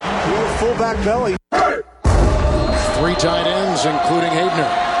fullback belly. 3 tight ends, including Haebner.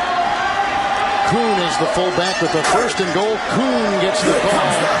 Kuhn is the fullback with the first and goal. Kuhn gets the call.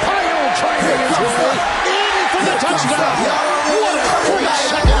 Pyle driving his way in for the touchdown. What a great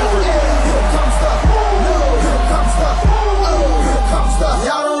second effort. Here comes the,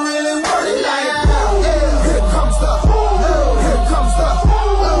 y'all don't really want it like that. Here comes the, y'all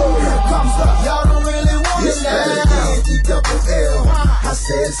don't really want it like that. I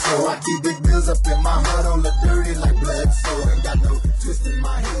said so, I keep big bills up in my heart on the dirty like blood, so ain't got no twist in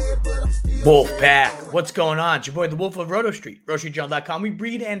my head, but I'm still Wolfpack, what's going on? It's your boy, the Wolf of Roto Street, RotoStreetJournal.com. We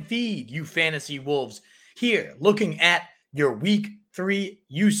breed and feed you fantasy wolves here, looking at your week 3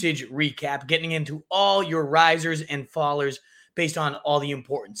 usage recap, getting into all your risers and fallers based on all the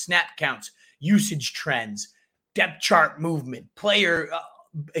important snap counts, usage trends, depth chart movement, player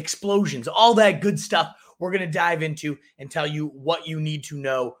explosions, all that good stuff we're going to dive into and tell you what you need to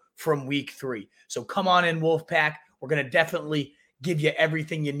know from week 3. So come on in, Wolfpack. We're going to definitely give you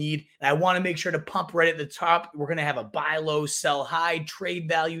everything you need. And I want to make sure to pump right at the top. We're going to have a buy low, sell high, trade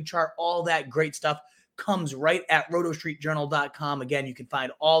value chart. All that great stuff comes right at RotoStreetJournal.com. Again, you can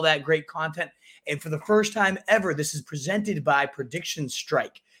find all that great content. And for the first time ever, this is presented by Prediction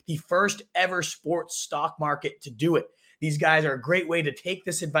Strike, the first ever sports stock market to do it. These guys are a great way to take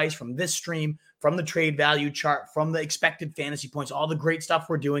this advice from this stream, from the trade value chart, from the expected fantasy points, all the great stuff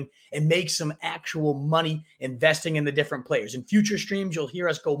we're doing, and make some actual money investing in the different players. In future streams, you'll hear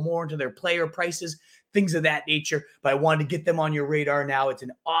us go more into their player prices, things of that nature, but I wanted to get them on your radar now. It's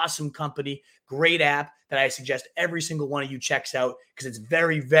an awesome company, great app that I suggest every single one of you checks out because it's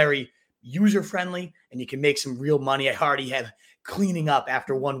very, very user-friendly, and you can make some real money. I already have cleaning up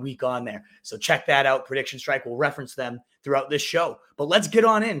after 1 week on there. So check that out. Prediction Strike will reference them throughout this show. But let's get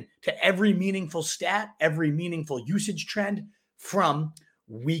on in to every meaningful stat, every meaningful usage trend from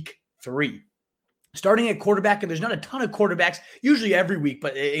week 3. Starting at quarterback, and there's not a ton of quarterbacks, usually every week,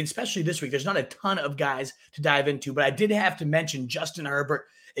 but especially this week, there's not a ton of guys to dive into. But I did have to mention Justin Herbert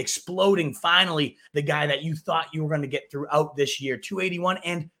exploding, finally, the guy that you thought you were going to get throughout this year. 281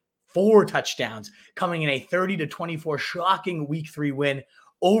 and 4 touchdowns, coming in a 30-24 shocking week 3 win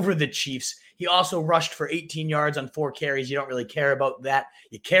over the Chiefs. He also rushed for 18 yards on 4 carries. You don't really care about that.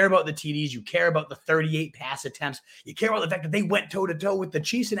 You care about the TDs. You care about the 38 pass attempts. You care about the fact that they went toe-to-toe with the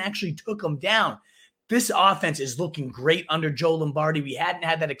Chiefs and actually took them down. This offense is looking great under Joe Lombardi. We hadn't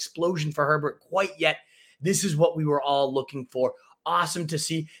had that explosion for Herbert quite yet. This is what we were all looking for. Awesome to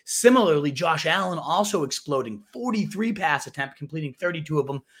see. Similarly, Josh Allen also exploding. 43 pass attempts, completing 32 of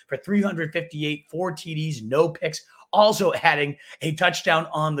them for 358, 4 TDs, no picks. Also adding a touchdown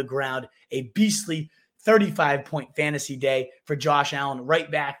on the ground. A beastly 35-point fantasy day for Josh Allen, right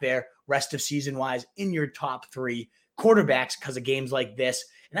back there, rest of season-wise, in your top 3 quarterbacks because of games like this.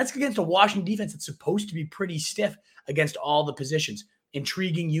 And that's against a Washington defense that's supposed to be pretty stiff against all the positions.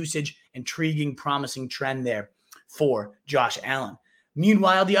 Intriguing usage, intriguing, promising trend there for Josh Allen.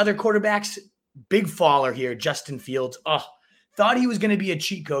 Meanwhile, the other quarterbacks, big faller here, Justin Fields. Thought he was going to be a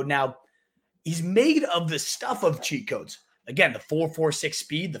cheat code. Now, he's made of the stuff of cheat codes. Again, the 4.46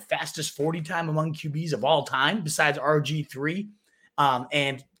 speed, the fastest 40 time among QBs of all time, besides RG3,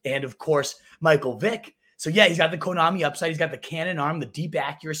 and of course, Michael Vick. So yeah, he's got the Konami upside. He's got the cannon arm, the deep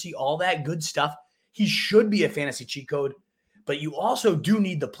accuracy, all that good stuff. He should be a fantasy cheat code, but you also do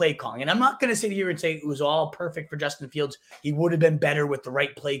need the play calling. And I'm not going to sit here and say it was all perfect for Justin Fields. He would have been better with the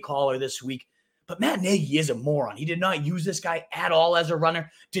right play caller this week. But Matt Nagy is a moron. He did not use this guy at all as a runner,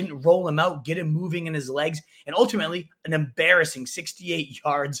 didn't roll him out, get him moving in his legs, and ultimately an embarrassing 68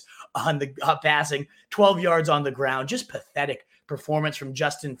 yards on the passing, 12 yards on the ground. Just pathetic performance from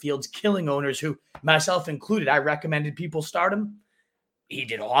Justin Fields, killing owners who, myself included, I recommended people start him. He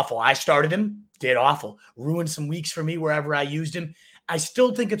did awful. I started him, did awful. Ruined some weeks for me wherever I used him. I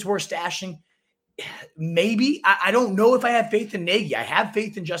still think it's worth stashing. Maybe. I don't know if I have faith in Nagy. I have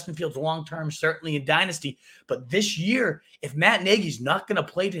faith in Justin Fields long-term, certainly in Dynasty. But this year, if Matt Nagy's not going to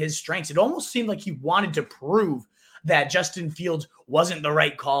play to his strengths, it almost seemed like he wanted to prove that Justin Fields wasn't the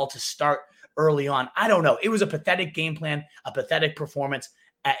right call to start early on. I don't know. It was a pathetic game plan, a pathetic performance.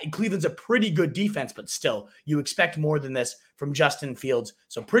 Cleveland's a pretty good defense, but still, you expect more than this from Justin Fields.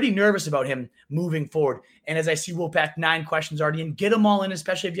 So pretty nervous about him moving forward. And as I see Wolfpack 9 questions already in, get them all in,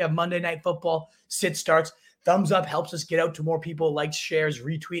 especially if you have Monday Night Football, sit starts. Thumbs up helps us get out to more people, likes, shares,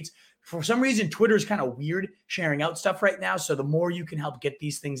 retweets. For some reason, Twitter is kind of weird sharing out stuff right now. So the more you can help get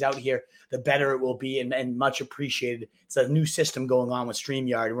these things out here, the better it will be and much appreciated. It's a new system going on with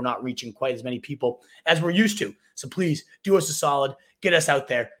StreamYard. We're not reaching quite as many people as we're used to. So please do us a solid. Get us out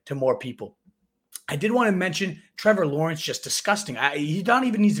there to more people. I did want to mention Trevor Lawrence, just disgusting. He don't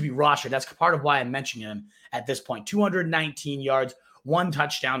even need to be rostered. That's part of why I'm mentioning him at this point. 219 yards, 1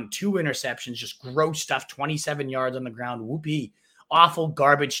 touchdown, 2 interceptions, just gross stuff, 27 yards on the ground. Whoopee. Awful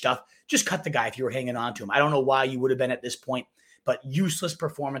garbage stuff. Just cut the guy if you were hanging on to him. I don't know why you would have been at this point, but useless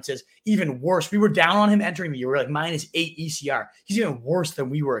performances. Even worse, we were down on him entering the year. We were like -8 ECR. He's even worse than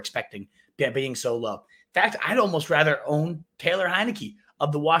we were expecting, being so low. In fact, I'd almost rather own Taylor Heineke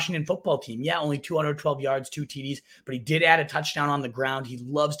of the Washington football team. Yeah, only 212 yards, 2 TDs, but he did add a touchdown on the ground. He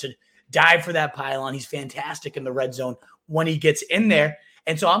loves to dive for that pylon. He's fantastic in the red zone when he gets in there.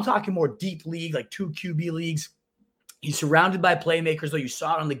 And so I'm talking more deep league, like 2 QB leagues. He's surrounded by playmakers, though. You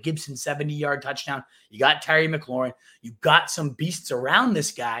saw it on the Gibson 70-yard touchdown. You got Terry McLaurin. You got some beasts around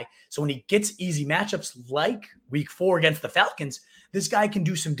this guy. So when he gets easy matchups like week 4 against the Falcons, this guy can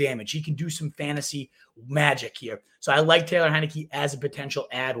do some damage. He can do some fantasy magic here. So I like Taylor Heineke as a potential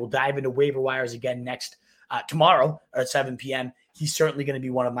add. We'll dive into waiver wires again tomorrow at 7 p.m. He's certainly going to be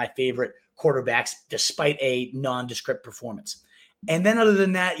one of my favorite quarterbacks, despite a nondescript performance. And then other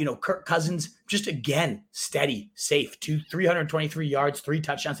than that, Kirk Cousins, just again, steady, safe, 323 yards, 3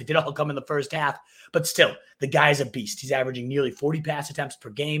 touchdowns. They did all come in the first half, but still, the guy's a beast. He's averaging nearly 40 pass attempts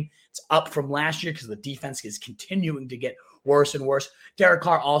per game. It's up from last year because the defense is continuing to get worse and worse. Derek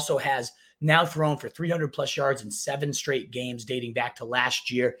Carr also has now thrown for 300-plus yards in 7 straight games dating back to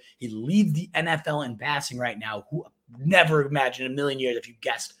last year. He leads the NFL in passing right now. Who never imagined in a million years if you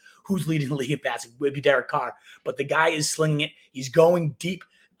guessed who's leading the league in passing? It would be Derek Carr. But the guy is slinging it. He's going deep.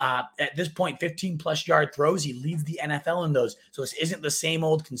 At this point, 15-plus yard throws. He leads the NFL in those. So this isn't the same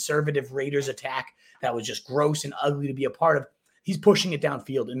old conservative Raiders attack that was just gross and ugly to be a part of. He's pushing it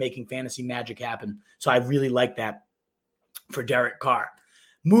downfield and making fantasy magic happen. So I really like that for Derek Carr.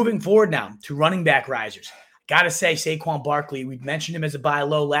 Moving forward now to running back risers. Got to say, Saquon Barkley, we mentioned him as a buy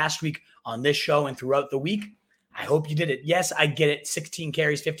low last week on this show and throughout the week. I hope you did it. Yes, I get it. 16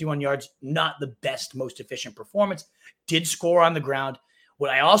 carries, 51 yards, not the best, most efficient performance. Did score on the ground. What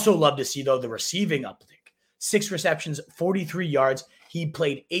I also love to see, though, the receiving uptick. 6 receptions, 43 yards. He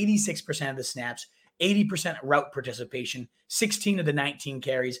played 86% of the snaps, 80% route participation, 16 of the 19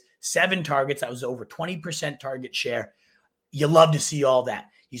 carries, 7 targets. That was over 20% target share. You love to see all that.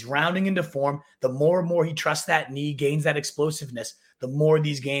 He's rounding into form. The more and more he trusts that knee, gains that explosiveness, the more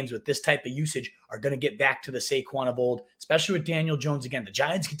these games with this type of usage are going to get back to the Saquon of old, especially with Daniel Jones. Again, the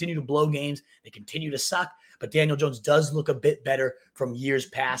Giants continue to blow games. They continue to suck, but Daniel Jones does look a bit better from years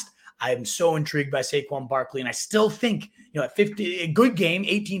past. I am so intrigued by Saquon Barkley, and I still think, at 50, a good game,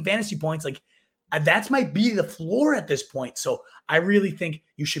 18 fantasy points, that might be the floor at this point. So I really think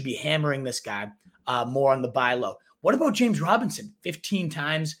you should be hammering this guy more on the buy low. What about James Robinson? 15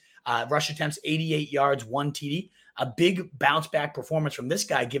 times, rush attempts, 88 yards, 1 TD. A big bounce back performance from this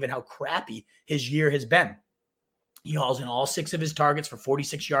guy, given how crappy his year has been. He hauls in all 6 of his targets for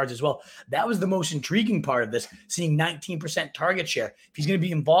 46 yards as well. That was the most intriguing part of this, seeing 19% target share. If he's going to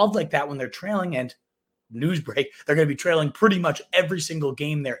be involved like that when they're trailing, and news break, they're going to be trailing pretty much every single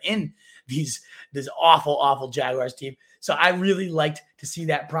game they're in, this awful, awful Jaguars team. So I really liked to see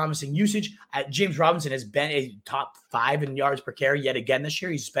that promising usage. James Robinson has been a top 5 in yards per carry yet again this year.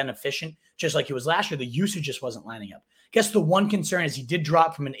 He's been efficient, just like he was last year. The usage just wasn't lining up. I guess the one concern is he did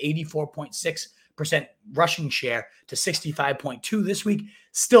drop from an 84.6% rushing share to 65.2 this week.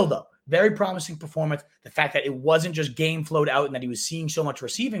 Still, though, very promising performance. The fact that it wasn't just game flowed out and that he was seeing so much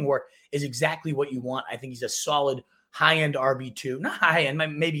receiving work is exactly what you want. I think he's a solid high-end RB2. Not high-end,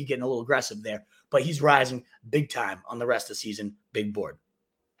 maybe getting a little aggressive there, but he's rising big time on the rest of the season, big board.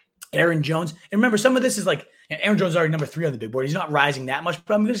 Aaron Jones. And remember, some of this is like, Aaron Jones is already number 3 on the big board. He's not rising that much,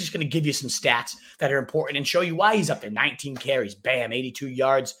 but I'm just going to give you some stats that are important and show you why he's up there. 19 carries, bam, 82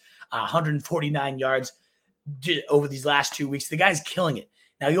 yards, 149 yards over these last 2 weeks. The guy's killing it.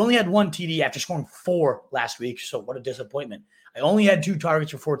 Now, he only had 1 TD after scoring 4 last week, so what a disappointment. I only had 2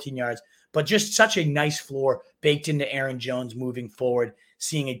 targets for 14 yards, but just such a nice floor baked into Aaron Jones moving forward,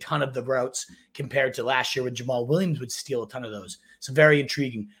 seeing a ton of the routes compared to last year when Jamal Williams would steal a ton of those. So very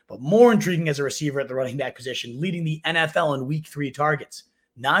intriguing, but more intriguing as a receiver at the running back position, leading the NFL in week 3 targets.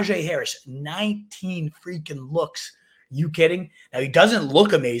 Najee Harris, 19 freaking looks. You kidding? Now, he doesn't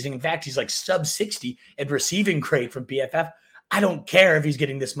look amazing. In fact, he's like sub 60 at receiving grade from PFF. I don't care if he's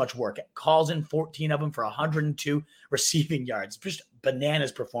getting this much work. It calls in 14 of them for 102 receiving yards. Just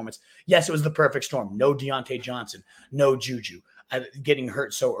bananas performance. Yes, it was the perfect storm. No Deontay Johnson, no Juju getting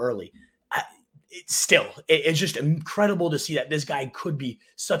hurt so early. It's just incredible to see that this guy could be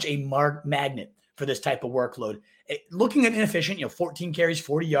such a magnet for this type of workload. Looking at inefficient, 14 carries,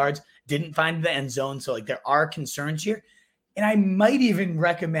 40 yards, didn't find the end zone. So there are concerns here. And I might even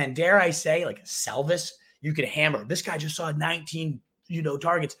recommend, dare I say, like a Salvis. You could hammer. This guy just saw 19,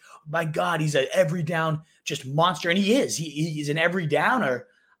 targets. My God, he's an every down just monster. And he is. He's an every downer.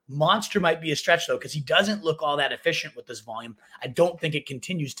 Monster might be a stretch, though, because he doesn't look all that efficient with this volume. I don't think it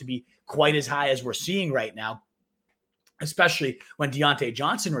continues to be quite as high as we're seeing right now, especially when Deontay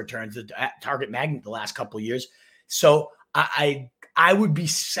Johnson returns, the target magnet the last couple of years. So I would be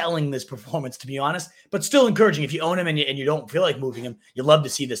selling this performance, to be honest, but still encouraging. If you own him and you don't feel like moving him, you love to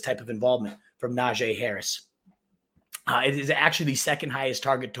see this type of involvement from Najee Harris. It is actually the second highest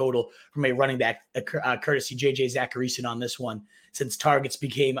target total from a running back, courtesy J.J. Zacharyson on this one, since targets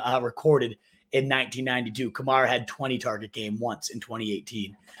became recorded in 1992. Kamara had 20 target game once in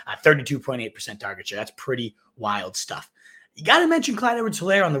 2018, 32.8% target share. That's pretty wild stuff. You got to mention Clyde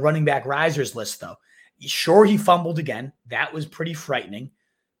Edwards-Helaire on the running back risers list, though. Sure, he fumbled again. That was pretty frightening,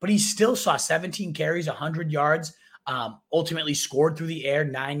 but he still saw 17 carries, 100 yards, ultimately scored through the air,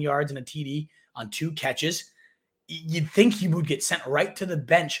 9 yards and a TD on 2 catches. You'd think he would get sent right to the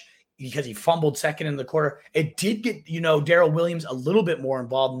bench because he fumbled second in the quarter. It did get, Darrell Williams a little bit more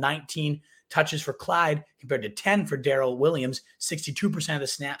involved, 19 touches for Clyde compared to 10 for Darrell Williams, 62% of the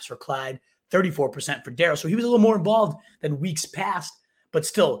snaps for Clyde, 34% for Darrell. So he was a little more involved than weeks past, but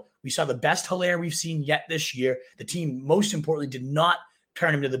still, we saw the best Helaire we've seen yet this year. The team, most importantly, did not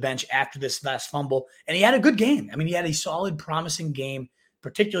turn him to the bench after this last fumble, and he had a good game. I mean, he had a solid, promising game,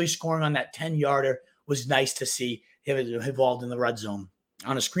 particularly scoring on that 10-yarder was nice to see him involved in the red zone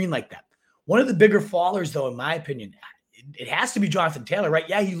on a screen like that. One of the bigger fallers, though, in my opinion, it has to be Jonathan Taylor, right?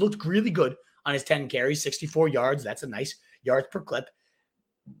 Yeah, he looked really good on his 10 carries, 64 yards. That's a nice yards per clip.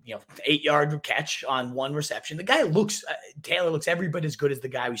 8-yard catch on 1 reception. The guy Taylor looks every bit as good as the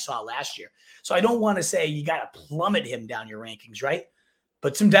guy we saw last year. So I don't want to say you got to plummet him down your rankings, right?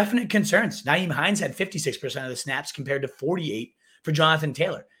 But some definite concerns. Nyheim Hines had 56% of the snaps compared to 48 for Jonathan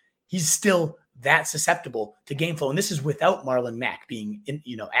Taylor. He's still that susceptible to game flow. And this is without Marlon Mack being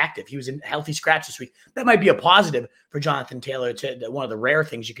active. He was in healthy scratch this week. That might be a positive for Jonathan Taylor. One of the rare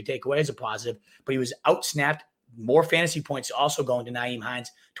things you could take away as a positive, but he was out-snapped. More fantasy points also going to Nyheim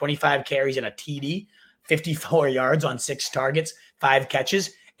Hines, 25 carries and a TD, 54 yards on 6 targets, 5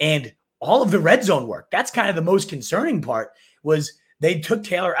 catches, and all of the red zone work. That's kind of the most concerning part was they took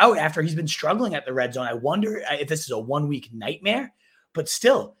Taylor out after he's been struggling at the red zone. I wonder if this is a 1-week nightmare, but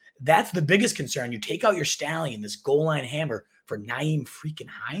still, that's the biggest concern. You take out your stallion, this goal line hammer for Nyheim freaking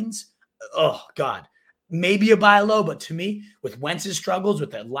Hines. Oh, God. Maybe a buy low, but to me, with Wentz's struggles,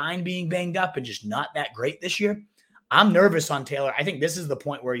 with the line being banged up and just not that great this year, I'm nervous on Taylor. I think this is the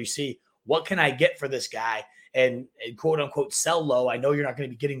point where you see, what can I get for this guy? And quote unquote, sell low. I know you're not going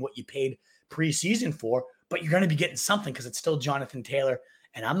to be getting what you paid preseason for, but you're going to be getting something because it's still Jonathan Taylor.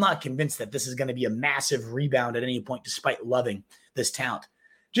 And I'm not convinced that this is going to be a massive rebound at any point, despite loving this talent.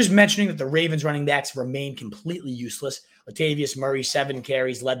 Just mentioning that the Ravens running backs remain completely useless. Latavius Murray, 7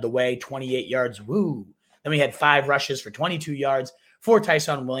 carries, led the way, 28 yards. Woo. Then we had 5 rushes for 22 yards for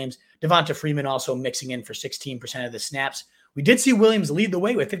Tyson Williams. Devonta Freeman also mixing in for 16% of the snaps. We did see Williams lead the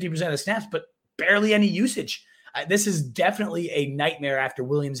way with 50% of the snaps, but barely any usage. This is definitely a nightmare after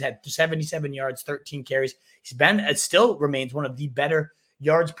Williams had 77 yards, 13 carries. It still remains one of the better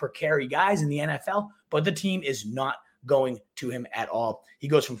yards per carry guys in the NFL, but the team is not going to him at all. He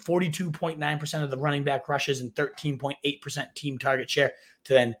goes from 42.9% of the running back rushes and 13.8% team target share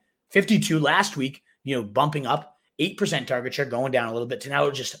to then 52 last week, bumping up 8% target share, going down a little bit to now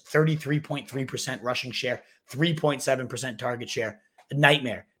just 33.3% rushing share, 3.7% target share. A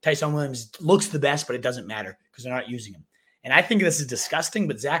nightmare. Tyson Williams looks the best, but it doesn't matter because they're not using him. And I think this is disgusting,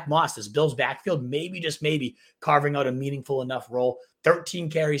 but Zach Moss, this Bills backfield, maybe carving out a meaningful enough role. 13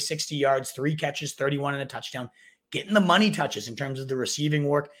 carries, 60 yards, 3 catches, 31 and a touchdown. Getting the money touches in terms of the receiving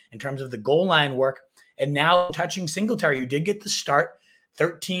work, in terms of the goal line work, and now touching Singletary, who did get the start.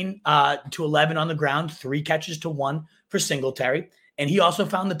 13 to 11 on the ground, 3 catches to 1 for Singletary. And he also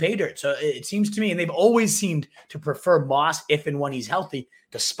found the pay dirt. So it seems to me, and they've always seemed to prefer Moss if and when he's healthy,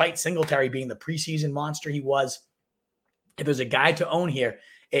 despite Singletary being the preseason monster he was. If there's a guy to own here,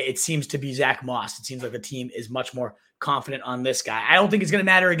 it seems to be Zach Moss. It seems like the team is much more confident on this guy. I don't think it's going to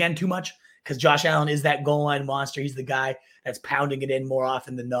matter again too much because Josh Allen is that goal line monster. He's the guy that's pounding it in more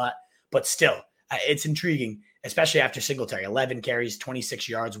often than not. But still, it's intriguing, especially after Singletary. 11 carries, 26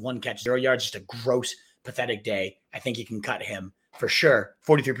 yards, 1 catch, 0 yards, just a gross, pathetic day. I think you can cut him for sure.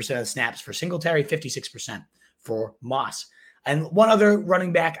 43% of the snaps for Singletary, 56% for Moss. And one other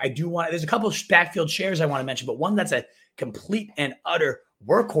running back there's a couple of backfield shares I want to mention, but one that's a complete and utter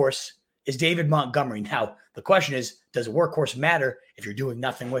workhorse is David Montgomery. Now, the question is, does a workhorse matter if you're doing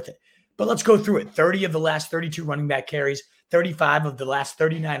nothing with it? But let's go through it. 30 of the last 32 running back carries, 35 of the last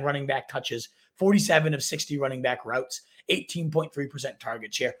 39 running back touches, 47 of 60 running back routes, 18.3%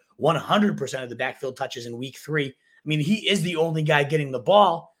 target share, 100% of the backfield touches in week 3. I mean, he is the only guy getting the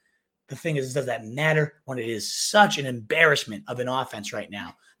ball. The thing is, does that matter when it is such an embarrassment of an offense right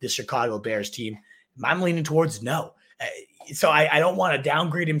now, the Chicago Bears team? I'm leaning towards no. So I don't want to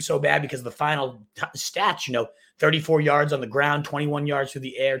downgrade him so bad because of the final stats, 34 yards on the ground, 21 yards through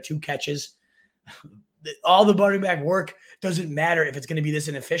the air, 2 catches. All the running back work doesn't matter if it's going to be this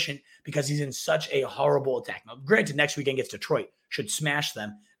inefficient because he's in such a horrible attack. Now, granted, next weekend against Detroit should smash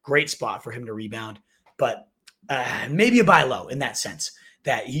them. Great spot for him to rebound, but maybe a buy low in that sense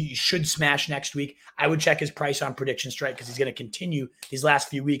that he should smash next week. I would check his price on Prediction Strike because he's going to continue these last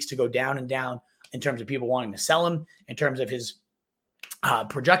few weeks to go down and down in terms of people wanting to sell him, in terms of his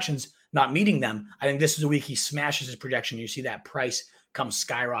projections not meeting them. I think this is a week he smashes his projection. You see that price come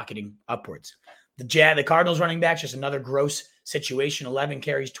skyrocketing upwards. The Cardinals running backs, just another gross situation. 11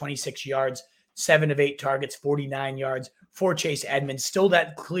 carries, 26 yards, 7 of 8 targets, 49 yards for Chase Edmonds. Still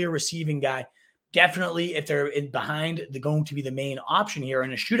that clear receiving guy. Definitely, if they're in behind, they're going to be the main option here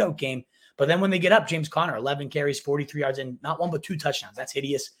in a shootout game. But then when they get up, James Conner, 11 carries, 43 yards, and not 1 but 2 touchdowns. That's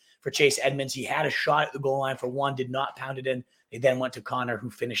hideous for Chase Edmonds. He had a shot at the goal line for 1, did not pound it in. They then went to Conner, who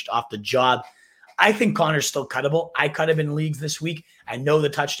finished off the job. I think Conner's still cuttable. I cut him in leagues this week. I know the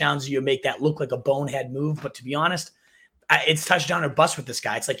touchdowns, you make that look like a bonehead move, but to be honest, it's touchdown or bust with this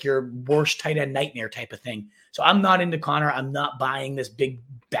guy. It's like your worst tight end nightmare type of thing. So I'm not into Conner. I'm not buying this big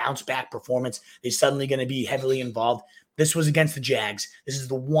bounce back performance. They're suddenly going to be heavily involved. This was against the Jags. This is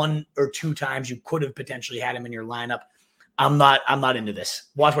the 1 or 2 times you could have potentially had him in your lineup. I'm not into this.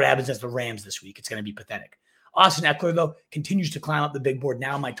 Watch what happens against the Rams this week. It's going to be pathetic. Austin Eckler, though, continues to climb up the big board.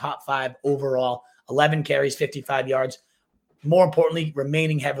 Now my top 5 overall. 11 carries, 55 yards. More importantly,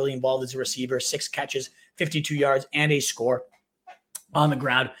 remaining heavily involved as a receiver. 6 catches, 52 yards, and a score on the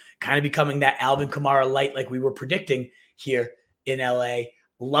ground. Kind of becoming that Alvin Kamara light like we were predicting here in LA.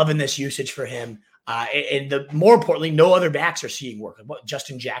 Loving this usage for him. More importantly, no other backs are seeing work.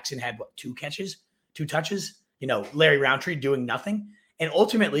 Justin Jackson had, 2 catches, 2 touches? Larry Roundtree doing nothing. And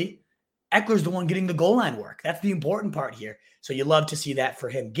ultimately, Eckler's the one getting the goal line work. That's the important part here. So you love to see that for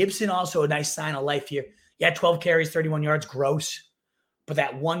him. Gibson, also a nice sign of life here. He had 12 carries, 31 yards, gross. But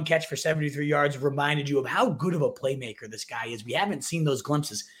that 1 catch for 73 yards reminded you of how good of a playmaker this guy is. We haven't seen those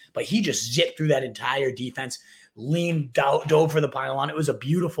glimpses, but he just zipped through that entire defense, dove for the pylon. It was a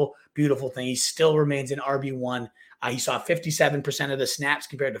beautiful, beautiful thing. He still remains an RB1. He saw 57% of the snaps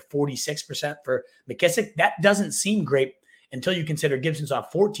compared to 46% for McKissick. That doesn't seem great until you consider Gibson saw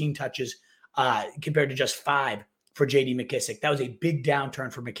 14 touches compared to just 5 for J.D. McKissick. That was a big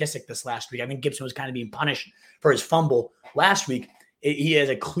downturn for McKissick this last week. I think Gibson was kind of being punished for his fumble last week. He has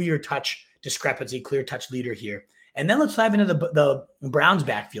a clear touch discrepancy, clear touch leader here. And then let's dive into the Browns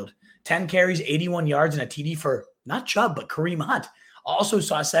backfield. 10 carries, 81 yards, and a TD for not Chubb, but Kareem Hunt. Also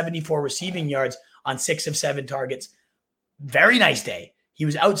saw 74 receiving yards on 6 of 7 targets. Very nice day. He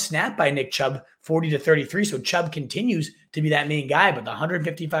was outsnapped by Nick Chubb, 40-33. So Chubb continues to be that main guy, but the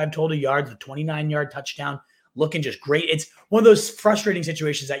 155 total yards, the 29-yard touchdown, looking just great. It's one of those frustrating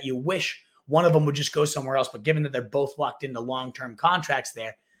situations that you wish one of them would just go somewhere else, but given that they're both locked into long-term contracts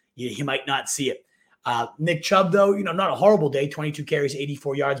there, you might not see it. Nick Chubb, though, not a horrible day, 22 carries,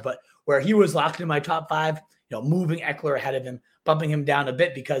 84 yards, but where he was locked in my top 5, moving Eckler ahead of him, bumping him down a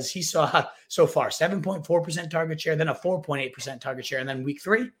bit because he saw so far 7.4% target share, then a 4.8% target share, and then week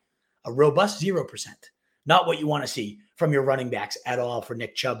 3, a robust 0%. Not what you want to see from your running backs at all for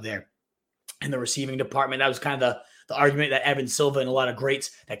Nick Chubb there in the receiving department. That was kind of the argument that Evan Silva and a lot of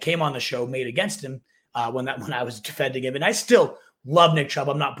greats that came on the show made against him when I was defending him. And I still love Nick Chubb.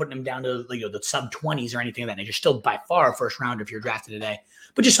 I'm not putting him down to the sub-20s or anything of that nature. Still by far a first rounder if you're drafted today.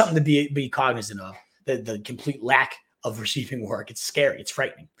 But just something to be cognizant of, the complete lack of receiving work. It's scary. It's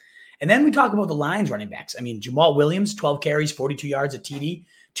frightening. And then we talk about the Lions running backs. I mean, Jamal Williams, 12 carries, 42 yards, a TD,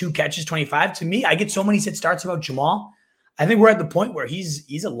 2 catches, 25. To me, I get so many sit starts about Jamal. I think we're at the point where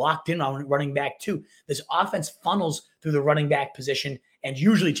he's a locked in on running back too. This offense funnels through the running back position and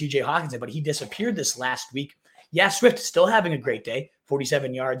usually TJ Hawkinson, but he disappeared this last week. Yeah, Swift still having a great day,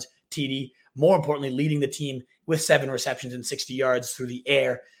 47 yards, TD. More importantly, leading the team with 7 receptions and 60 yards through the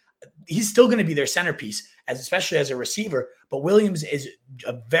air. He's still going to be their centerpiece, especially as a receiver, but Williams is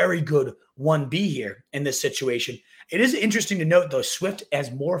a very good 1B here in this situation. It is interesting to note, though, Swift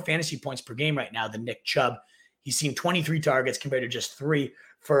has more fantasy points per game right now than Nick Chubb. He's seen 23 targets compared to just 3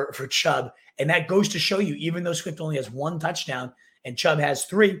 for Chubb. And that goes to show you, even though Swift only has 1 touchdown and Chubb has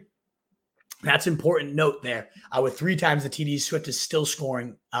 3, that's important note there. With 3 times the TDs, Swift is still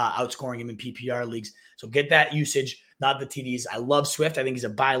outscoring him in PPR leagues. So get that usage. not the TDs. I love Swift. I think he's a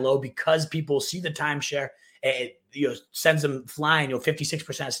buy low because people see the timeshare. It sends them flying.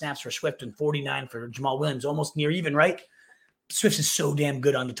 56% of snaps for Swift and 49 for Jamal Williams, almost near even, right? Swift is so damn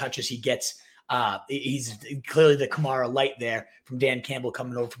good on the touches he gets. He's clearly the Kamara light there from Dan Campbell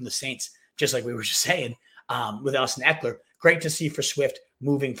coming over from the Saints, just like we were just saying with Austin Eckler. Great to see for Swift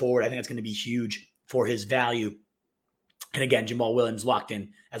moving forward. I think it's going to be huge for his value. And again, Jamal Williams locked in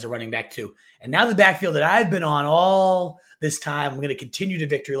as a running back too. And now the backfield that I've been on all this time, I'm going to continue to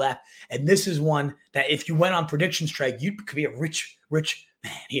victory lap. And this is one that if you went on prediction strike, you could be a rich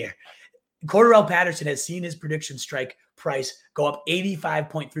man here. Cordarrelle Patterson has seen his prediction strike price go up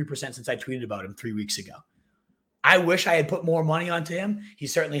 85.3% since I tweeted about him 3 weeks ago. I wish I had put more money onto him. He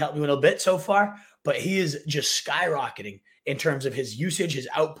certainly helped me a little bit so far, but he is just skyrocketing in terms of his usage, his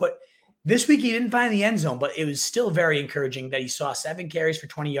output. This week, he didn't find the end zone, but it was still very encouraging that he saw 7 carries for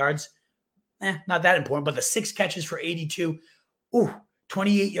 20 yards. Not that important, but the 6 catches for 82.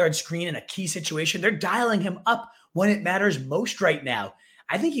 28-yard screen in a key situation. They're dialing him up when it matters most right now.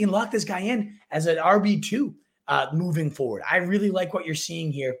 I think you can lock this guy in as an RB2 moving forward. I really like what you're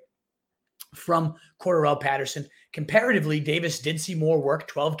seeing here from Cordarrelle Patterson. Comparatively, Davis did see more work,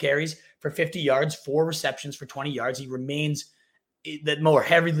 12 carries for 50 yards, 4 receptions for 20 yards. He remains the more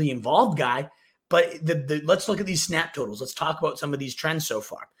heavily involved guy, but let's look at these snap totals. Let's talk about some of these trends so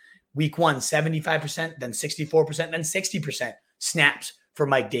far. Week 1, 75%, then 64%, then 60% snaps for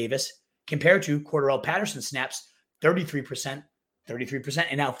Mike Davis, compared to Cordarrelle Patterson snaps, 33%,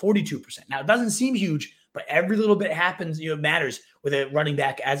 and now 42%. Now, it doesn't seem huge, but every little bit happens, matters with a running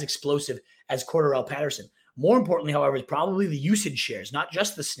back as explosive as Cordarrelle Patterson. More importantly, however, is probably the usage shares, not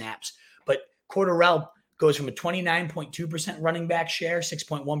just the snaps, but Cordarrelle goes from a 29.2% running back share,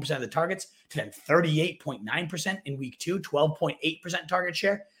 6.1% of the targets, to then 38.9% in week 2, 12.8% target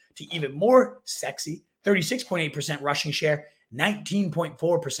share, to even more sexy, 36.8% rushing share,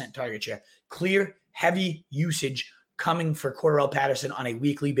 19.4% target share. Clear, heavy usage coming for Cordarrelle Patterson on a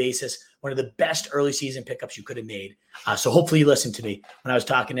weekly basis. One of the best early season pickups you could have made. So hopefully you listened to me when I was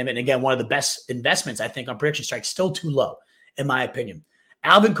talking to him. And again, one of the best investments, I think, on prediction strike, still too low, in my opinion.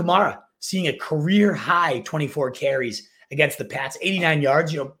 Alvin Kamara, seeing a career high 24 carries against the Pats, 89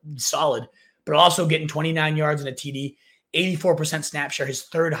 yards, solid, but also getting 29 yards in a TD, 84% snap share, his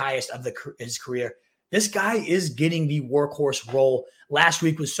third highest of his career. This guy is getting the workhorse role. Last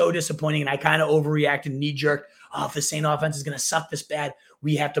week was so disappointing, and I kind of overreacted, knee-jerked. If the Saint offense is going to suck this bad,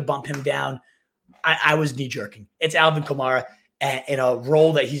 we have to bump him down. I was knee-jerking. It's Alvin Kamara in a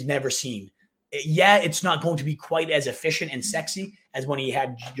role that he's never seen. Yeah, it's not going to be quite as efficient and sexy as when he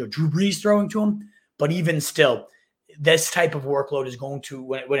had Drew Brees throwing to him, but even still, this type of workload is going to,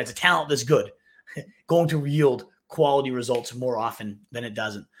 when it's a talent that's good, going to yield quality results more often than it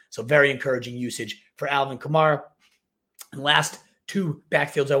doesn't. So very encouraging usage for Alvin Kamara. And last 2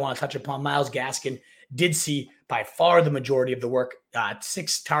 backfields I want to touch upon. Myles Gaskin did see by far the majority of the work.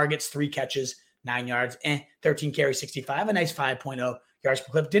 6 targets, 3 catches, 9 yards, 13 carries, 65, a nice 5.0 yards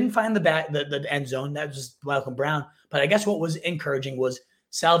per clip. Didn't find the end zone. That was just Malcolm Brown. But I guess what was encouraging was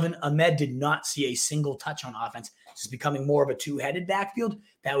Salvon Ahmed did not see a single touch on offense. It's becoming more of a 2-headed backfield.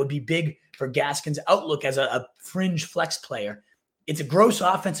 That would be big for Gaskin's outlook as a fringe flex player. It's a gross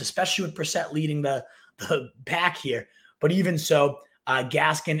offense, especially with Brissett leading the pack here. But even so,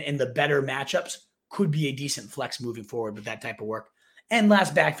 Gaskin in the better matchups could be a decent flex moving forward with that type of work. And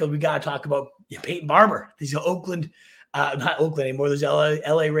last backfield, we got to talk about Peyton Barber. These are Oakland, not Oakland anymore. Those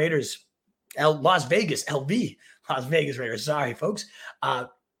LA Raiders, Las Vegas Raiders. Sorry, folks.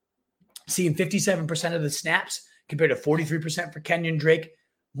 Seeing 57% of the snaps compared to 43% for Kenyon Drake.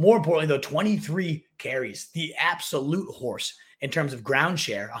 More importantly, though, 23 carries, the absolute horse in terms of ground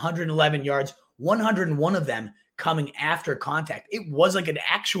share, 111 yards, 101 of them coming after contact. It was like an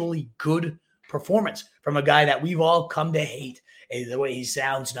actually good performance from a guy that we've all come to hate. The way he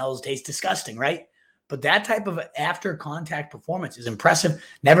sounds, smells, tastes disgusting, right? But that type of after contact performance is impressive.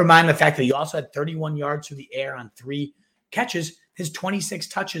 Never mind the fact that he also had 31 yards through the air on 3 catches. His 26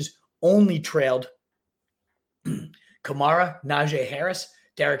 touches only trailed Kamara, Najee Harris,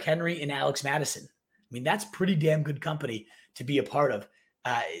 Derrick Henry, and Alex Madison. I mean, that's pretty damn good company to be a part of.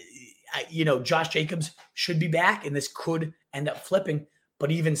 Josh Jacobs should be back, and this could end up flipping.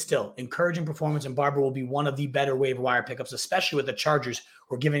 But even still, encouraging performance, and Barber will be one of the better waiver wire pickups, especially with the Chargers,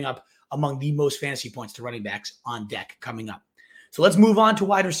 who are giving up among the most fantasy points to running backs on deck coming up. So let's move on to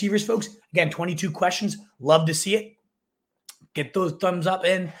wide receivers, folks. Again, 22 questions. Love to see it. Get those thumbs up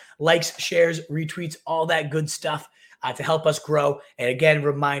in, likes, shares, retweets, all that good stuff to help us grow. And again,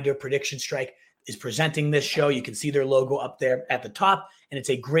 reminder, Prediction Strike is presenting this show. You can see their logo up there at the top, and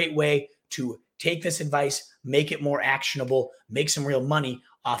it's a great way to take this advice, make it more actionable, make some real money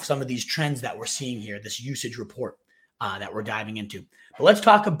off some of these trends that we're seeing here, this usage report that we're diving into. But let's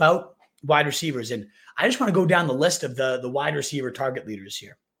talk about wide receivers. And I just want to go down the list of the wide receiver target leaders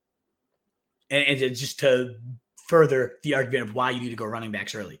here. And just to further the argument of why you need to go running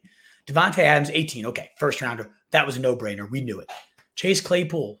backs early. Davante Adams, 18. Okay, first rounder. That was a no-brainer. We knew it. Chase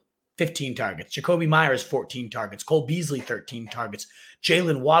Claypool, 15 targets. Jacoby Myers, 14 targets. Cole Beasley, 13 targets.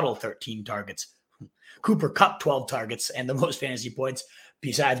 Jalen Waddle, 13 targets. Cooper Kupp, 12 targets, and the most fantasy points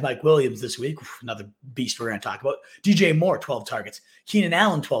besides Mike Williams this week. Another beast we're going to talk about. DJ Moore, 12 targets. Keenan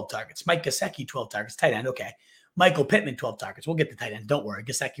Allen, 12 targets. Mike Gesicki, 12 targets. Tight end, okay. Michael Pittman, 12 targets. We'll get the tight end. Don't worry.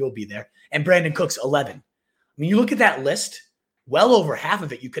 Gesicki will be there. And Brandon Cooks, 11. I mean, you look at that list, well over half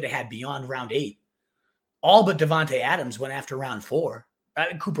of it you could have had beyond round 8. All but Davante Adams went after round 4.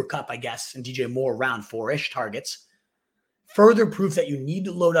 Cooper Kupp, I guess, and DJ Moore round 4-ish targets. Further proof that you need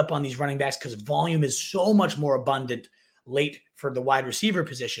to load up on these running backs because volume is so much more abundant late for the wide receiver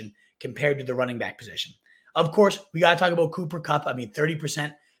position compared to the running back position. Of course, we got to talk about Cooper Kupp. I mean,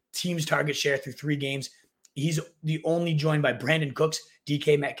 30% team's target share through 3 games. He's the only joined by Brandon Cooks,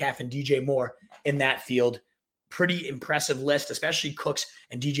 DK Metcalf, and DJ Moore in that field. Pretty impressive list, especially Cooks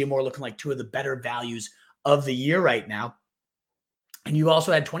and DJ Moore looking like 2 of the better values of the year right now. And you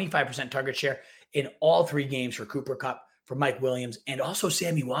also had 25% target share in all 3 games for Cooper Kupp, for Mike Williams, and also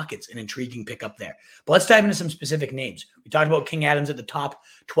Sammy Watkins, an intriguing pickup there. But let's dive into some specific names. We talked about King Adams at the top,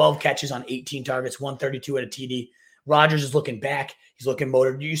 12 catches on 18 targets, 132 at a TD. Rodgers is looking back. He's looking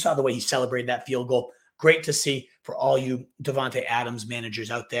motivated. You saw the way he celebrated that field goal. Great to see for all you Davante Adams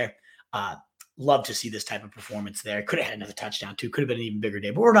managers out there. Love to see this type of performance there. Could have had another touchdown too. Could have been an even bigger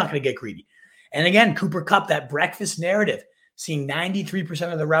day, but we're not going to get greedy. And again, Cooper Kupp, that breakfast narrative, seeing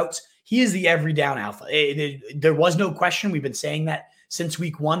 93% of the routes. He is the every down alpha. There was no question. We've been saying that since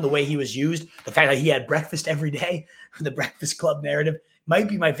week 1, the way he was used, the fact that he had breakfast every day, the Breakfast Club narrative might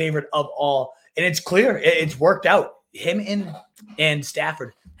be my favorite of all. And it's clear. It's worked out. Him and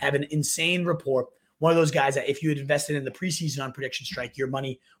Stafford have an insane rapport. One of those guys that if you had invested in the preseason on Prediction Strike, your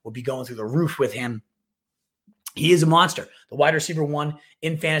money will be going through the roof with him. He is a monster. The wide receiver 1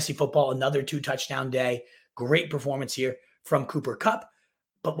 in fantasy football, another 2-touchdown day. Great performance here from Cooper Kupp.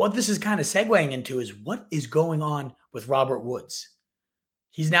 But what this is kind of segueing into is what is going on with Robert Woods.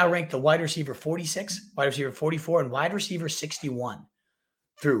 He's now ranked the wide receiver 46, wide receiver 44, and wide receiver 61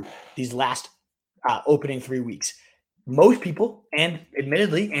 through these last opening 3 weeks. Most people, and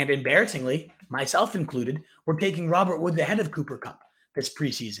admittedly and embarrassingly, myself included, were taking Robert Woods ahead of Cooper Kupp this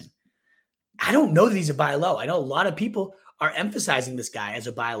preseason. I don't know that he's a buy low. I know a lot of people are emphasizing this guy as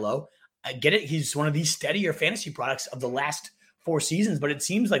a buy low. I get it. He's one of these steadier fantasy products of the last 4 seasons, but it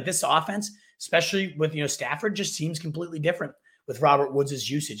seems like this offense, especially with Stafford, just seems completely different with Robert Woods'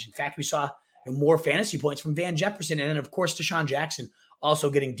 usage. In fact, we saw more fantasy points from Van Jefferson, and then of course Deshaun Jackson also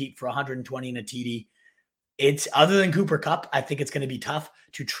getting deep for 120 in a TD. It's other than Cooper Kupp, I think it's going to be tough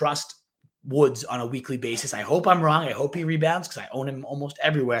to trust Woods on a weekly basis. I hope I'm wrong. I hope he rebounds because I own him almost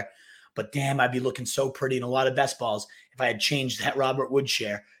everywhere. But damn, I'd be looking so pretty in a lot of best balls if I had changed that Robert Woods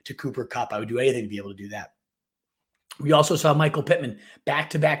share to Cooper Kupp. I would do anything to be able to do that. We also saw Michael Pittman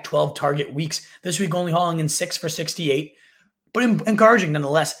back-to-back 12-target weeks. This week only hauling in 6 for 68, but encouraging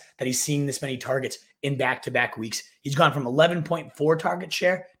nonetheless that he's seeing this many targets in back-to-back weeks. He's gone from 11.4 target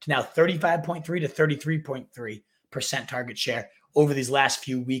share to now 35.3 to 33.3% target share over these last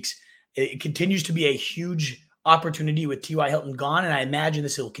few weeks. It continues to be a huge opportunity with T.Y. Hilton gone, and I imagine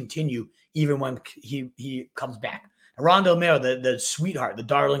this will continue even when he comes back. Now, Rondale Moore, the sweetheart, the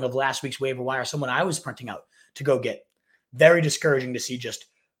darling of last week's waiver wire, someone I was sprinting out to go get. Very discouraging to see just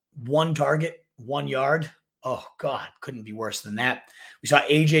 1 target, 1 yard. Oh, God, couldn't be worse than that. We saw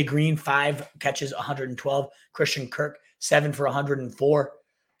A.J. Green, 5 catches, 112. Christian Kirk, 7 for 104.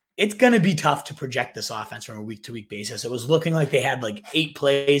 It's going to be tough to project this offense from a week-to-week basis. It was looking like they had like 8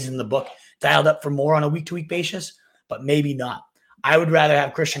 plays in the book dialed up for more on a week-to-week basis, but maybe not. I would rather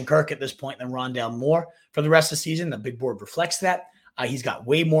have Christian Kirk at this point than Rondale Moore for the rest of the season. The big board reflects that. He's got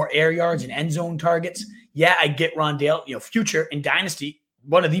way more air yards and end zone targets. Yeah, I get Rondale, future in Dynasty,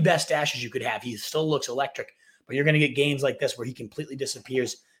 one of the best stashes you could have. He still looks electric, but you're going to get games like this where he completely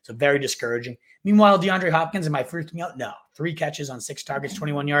disappears. So very discouraging. Meanwhile, DeAndre Hopkins, am I freaking out? No. 3 catches on 6 targets,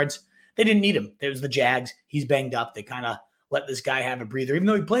 21 yards. They didn't need him. It was the Jags. He's banged up. They kind of let this guy have a breather, even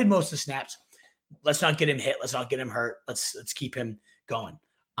though he played most of the snaps. Let's not get him hit. Let's not get him hurt. Let's keep him going.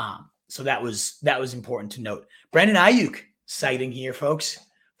 So that was important to note. Brandon Ayuk sighting here, folks.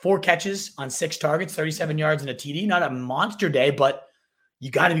 4 catches on 6 targets, 37 yards and a TD. Not a monster day, but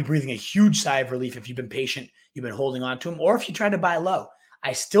you got to be breathing a huge sigh of relief if you've been patient, you've been holding on to him, or if you try to buy low.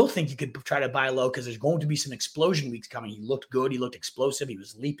 I still think you could try to buy low because there's going to be some explosion weeks coming. He looked good. He looked explosive. He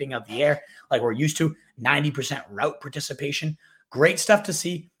was leaping out the air like we're used to. 90% route participation. Great stuff to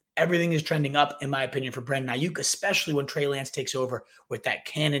see. Everything is trending up, in my opinion, for Brandon Aiyuk, especially when Trey Lance takes over with that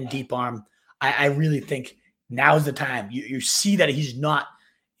cannon deep arm. I really think now's the time. You see that he's not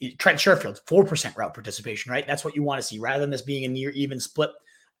 – Trent Sherfield, 4% route participation, right? That's what you want to see rather than this being a near even split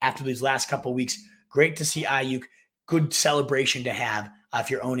after these last couple of weeks. Great to see Aiyuk. Good celebration to have if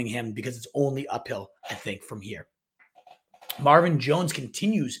you're owning him because it's only uphill, I think, from here. Marvin Jones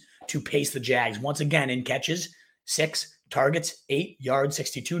continues to pace the Jags once again in catches, 6 targets, 8 yards,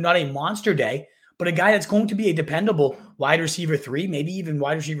 62. Not a monster day, but a guy that's going to be a dependable wide receiver 3, maybe even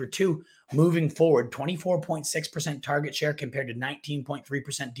wide receiver 2 moving forward. 24.6% target share compared to 19.3%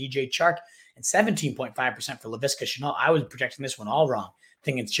 DJ Chark and 17.5% for Laviska Shenault. I was projecting this one all wrong,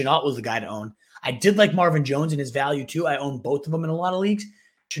 thinking Shenault was the guy to own. I did like Marvin Jones and his value too. I own both of them in a lot of leagues.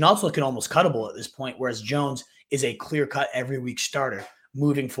 Shenault's looking almost cuttable at this point, whereas Jones is a clear-cut every week starter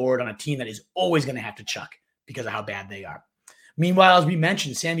moving forward on a team that is always going to have to chuck because of how bad they are. Meanwhile, as we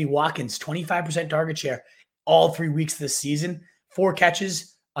mentioned, Sammy Watkins, 25% target share all 3 weeks this season, 4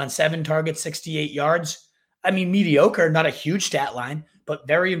 catches on 7 targets, 68 yards. I mean, mediocre, not a huge stat line, but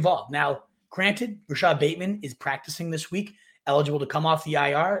very involved. Now, granted, Rashad Bateman is practicing this week, eligible to come off the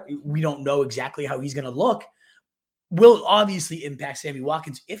IR. We don't know exactly how he's going to look. Will obviously impact Sammy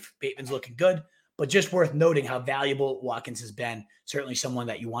Watkins if Bateman's looking good, but just worth noting how valuable Watkins has been. Certainly someone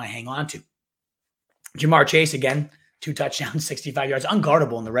that you want to hang on to. Jamar Chase, again, 2 touchdowns, 65 yards,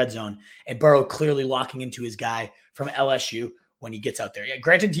 unguardable in the red zone. And Burrow clearly locking into his guy from LSU when he gets out there. Yeah,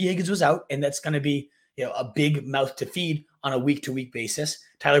 granted, T. Higgins was out, and that's going to be a big mouth to feed on a week-to-week basis.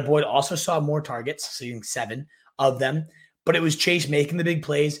 Tyler Boyd also saw more targets, seeing 7 of them. But it was Chase making the big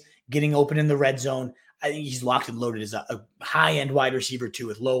plays, getting open in the red zone. I think he's locked and loaded as a high-end wide receiver 2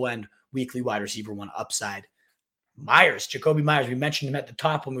 with low-end weekly wide receiver 1 upside. Myers, Jacoby Myers, we mentioned him at the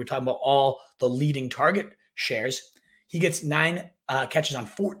top when we were talking about all the leading target shares. He gets 9 catches on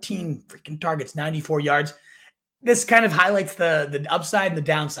 14 freaking targets, 94 yards. This kind of highlights the upside and the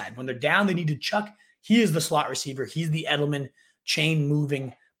downside. When they're down, they need to chuck. He is the slot receiver. He's the Edelman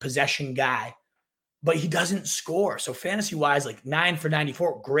chain-moving possession guy. But he doesn't score. So fantasy-wise, like 9 for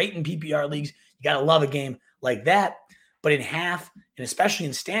 94, great in PPR leagues. You got to love a game like that. But in half, and especially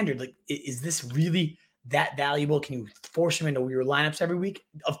in standard, like, is this really that valuable? Can you force him into your lineups every week?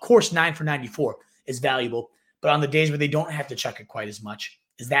 Of course, 9 for 94 is valuable. But on the days where they don't have to chuck it quite as much,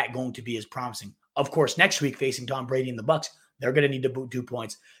 is that going to be as promising? Of course, next week facing Tom Brady and the Bucs, they're going to need to 2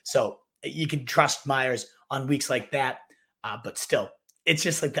 points. So you can trust Myers on weeks like that. But still, it's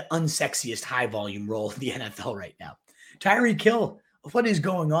just like the unsexiest high-volume role in the NFL right now. Tyreek Hill, what is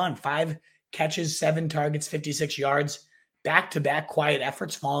going on? 5 catches, 7 targets, 56 yards, back-to-back quiet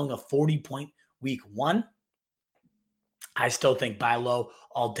efforts following a 40-point week 1. I still think buy low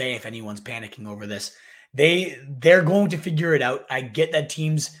all day if anyone's panicking over this. They're going to figure it out. I get that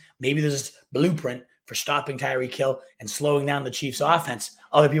teams, maybe there's this blueprint for stopping Tyreek Hill and slowing down the Chiefs' offense.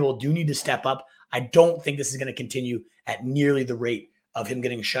 Other people do need to step up. I don't think this is going to continue at nearly the rate of him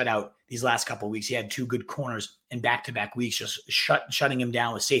getting shut out these last couple of weeks. He had 2 good corners in back-to-back weeks, just shutting him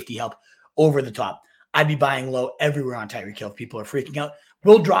down with safety help over the top. I'd be buying low everywhere on Tyreek Hill if people are freaking out.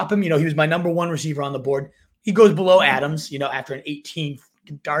 We'll drop him. He was my number 1 receiver on the board. He goes below Adams, after an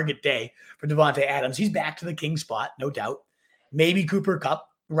 18-target day for Devontae Adams. He's back to the king spot, no doubt. Maybe Cooper Kupp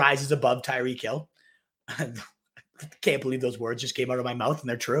rises above Tyreek Hill. Can't believe those words just came out of my mouth, and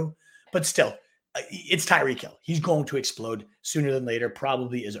they're true. But still, it's Tyreek Hill. He's going to explode sooner than later,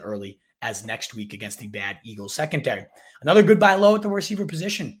 probably as early as next week against the bad Eagles secondary. Another good buy low at the receiver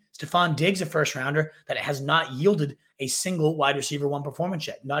position. Stephon Diggs, a first-rounder that has not yielded a single wide receiver 1 performance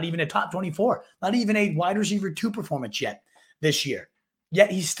yet. Not even a top 24. Not even a wide receiver 2 performance yet this year.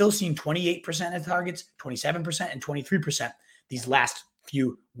 Yet he's still seen 28% of targets, 27%, and 23% these last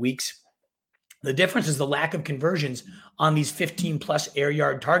few weeks. The difference is the lack of conversions on these 15-plus air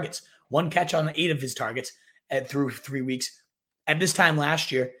yard targets. 1 catch on 8 of his targets through 3 weeks. At this time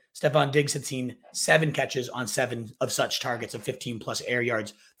last year, Stephon Diggs had seen 7 catches on 7 of such targets of 15-plus air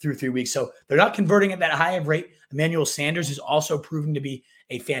yards through 3 weeks. So they're not converting at that high of rate. Emmanuel Sanders is also proving to be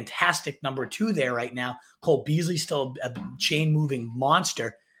a fantastic number 2 there right now. Cole Beasley still a chain-moving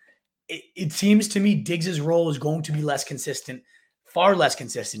monster. It seems to me Diggs' role is going to be less consistent, far less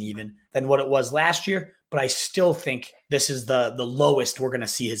consistent even than what it was last year. But I still think this is the lowest we're going to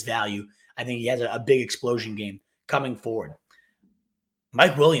see his value. I think he has a big explosion game coming forward.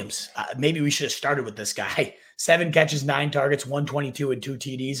 Mike Williams, maybe we should have started with this guy. 7 catches, 9 targets, 122 and 2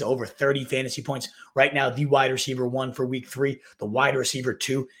 TDs, over 30 fantasy points. Right now, the wide receiver 1 for week 3, the wide receiver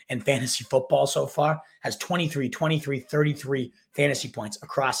 2 in fantasy football so far, has 23, 33 fantasy points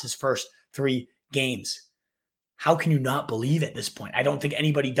across his first 3 games. How can you not believe at this point? I don't think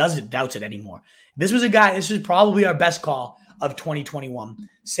anybody doubts it anymore. This was probably our best call of 2021,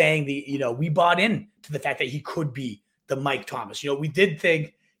 saying we bought in to the fact that he could be the Mike Thomas. We did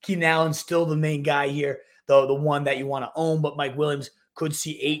think Keenan Allen's still the main guy here, though the one that you want to own, but Mike Williams could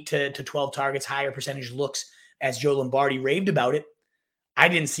see 8 to 12 targets, higher percentage looks, as Joe Lombardi raved about it. I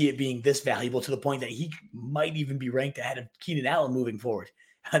didn't see it being this valuable, to the point that he might even be ranked ahead of Keenan Allen moving forward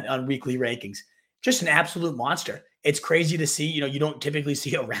on weekly rankings. Just an absolute monster. It's crazy to see. You don't typically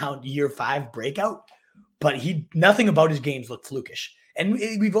see around year 5 breakout, but nothing about his games looked flukish. And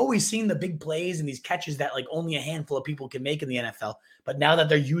we've always seen the big plays and these catches that only a handful of people can make in the NFL. But now that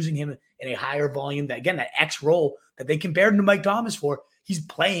they're using him in a higher volume, that X role that they compared him to Mike Thomas for, he's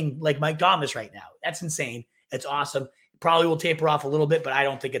playing like Mike Thomas right now. That's insane. It's awesome. Probably will taper off a little bit, but I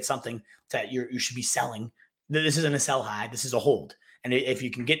don't think it's something that you should be selling. This isn't a sell high. This is a hold. And if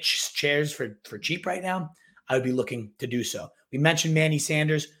you can get shares for cheap right now, I would be looking to do so. We mentioned Manny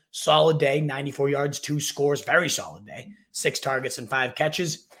Sanders. Solid day, 94 yards, 2 scores, very solid day, 6 targets and 5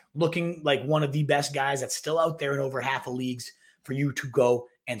 catches. Looking like one of the best guys that's still out there in over half of leagues for you to go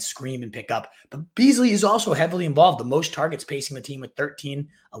and scream and pick up. But Beasley is also heavily involved. The most targets, pacing the team with 13,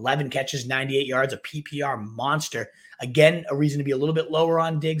 11 catches, 98 yards, a PPR monster. Again, a reason to be a little bit lower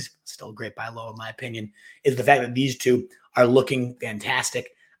on Diggs, still a great buy low in my opinion, is the fact that these two are looking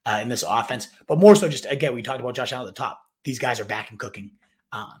fantastic in this offense. But more so just, again, we talked about Josh Allen at the top. These guys are back and cooking.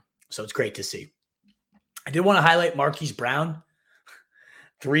 So it's great to see. I did want to highlight Marquise Brown.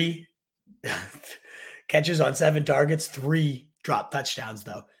 3 catches on 7 targets, 3 drop touchdowns,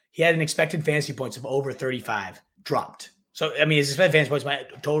 though. He had an expected fantasy points of over 35 dropped. So, his expected fantasy points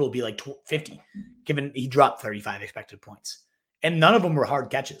might total be like 50, given he dropped 35 expected points. And none of them were hard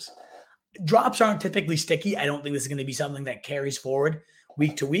catches. Drops aren't typically sticky. I don't think this is going to be something that carries forward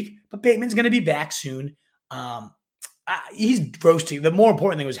week to week, but Bateman's going to be back soon. He's roasting. The more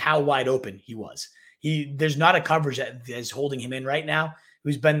important thing was how wide open he was. There's not a coverage that is holding him in right now.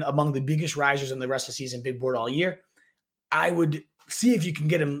 Who's been among the biggest risers in the rest of the season, big board all year. I would see if you can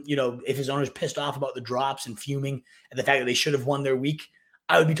get him, if his owner's pissed off about the drops and fuming and the fact that they should have won their week,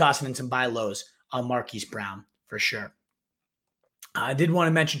 I would be tossing in some buy lows on Marquise Brown for sure. I did want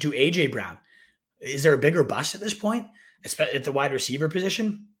to mention too, A.J. Brown. Is there a bigger bust at this point, especially at the wide receiver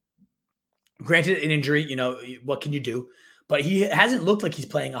position? Granted, an injury, what can you do? But he hasn't looked like he's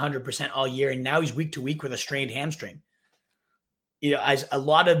playing 100% all year, and now he's week to week with a strained hamstring. As a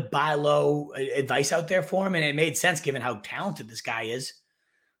lot of buy low advice out there for him, and it made sense given how talented this guy is.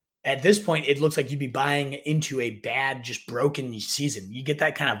 At this point, it looks like you'd be buying into a bad, just broken season. You get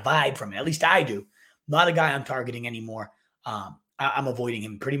that kind of vibe from it. At least I do. Not a guy I'm targeting anymore. I'm avoiding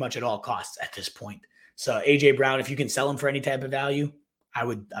him pretty much at all costs at this point. So A.J. Brown, if you can sell him for any type of value, I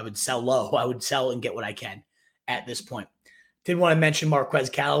would sell low. I would sell and get what I can at this point. Did want to mention Marquez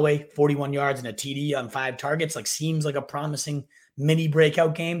Callaway, 41 yards and a TD on 5 targets. Seems like a promising mini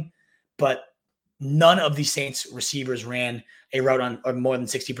breakout game, but none of the Saints receivers ran a route on more than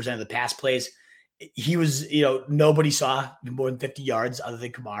 60% of the pass plays. He was, nobody saw more than 50 yards other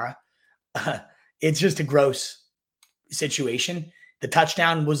than Kamara. It's just a gross situation. The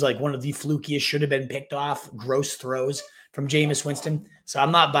touchdown was one of the flukiest, should have been picked off, gross throws from Jameis Winston. So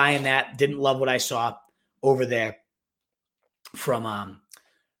I'm not buying that. Didn't love what I saw over there from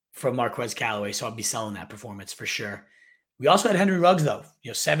Marquez Callaway. So I'll be selling that performance for sure. We also had Henry Ruggs, though.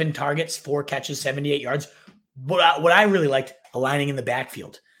 7 targets, 4 catches, 78 yards. What I really liked, aligning in the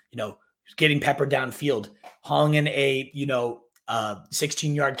backfield. Getting peppered downfield, hauling in a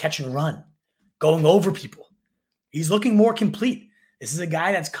 16-yard catch and run, going over people. He's looking more complete. This is a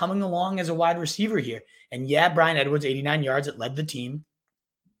guy that's coming along as a wide receiver here. And yeah, Bryan Edwards, 89 yards, it led the team.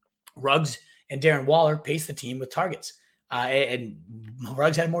 Ruggs and Darren Waller paced the team with targets. And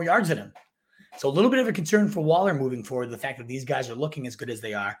Ruggs had more yards than him. So a little bit of a concern for Waller moving forward, the fact that these guys are looking as good as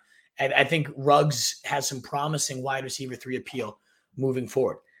they are. I think Ruggs has some promising wide receiver 3 appeal moving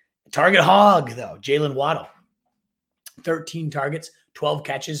forward. Target hog, though, Jalen Waddle. 13 targets, 12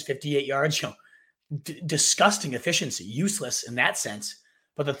 catches, 58 yards. Disgusting efficiency, useless in that sense.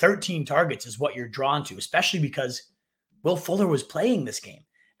 But the 13 targets is what you're drawn to, especially because Will Fuller was playing this game.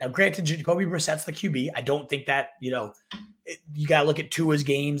 Now, granted, Jacoby Brissett's the QB. I don't think that, you got to look at Tua's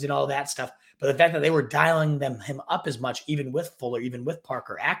games and all that stuff. But the fact that they were dialing him up as much, even with Fuller, even with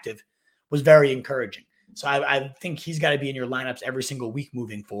Parker active, was very encouraging. So I think he's got to be in your lineups every single week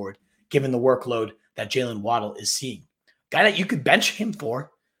moving forward, given the workload that Jalen Waddle is seeing. Guy that you could bench him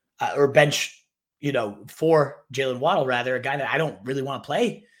for, or bench, for Jalen Waddle, rather, a guy that I don't really want to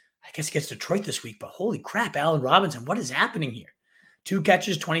play. I guess he gets Detroit this week, but holy crap, Allen Robinson, what is happening here? 2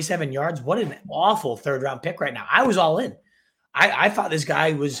 catches, 27 yards. What an awful third-round pick right now. I was all in. I thought this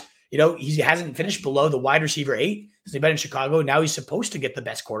guy was, he hasn't finished below the wide receiver 8 since he's been in Chicago. Now he's supposed to get the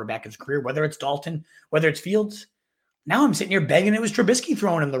best quarterback of his career, whether it's Dalton, whether it's Fields. Now I'm sitting here begging it was Trubisky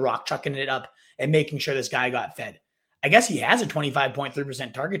throwing him the rock, chucking it up, and making sure this guy got fed. I guess he has a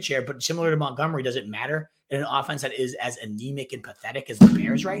 25.3% target share, but similar to Montgomery, does it matter in an offense that is as anemic and pathetic as the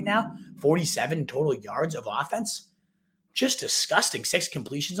Bears right now? 47 total yards of offense. Just disgusting. 6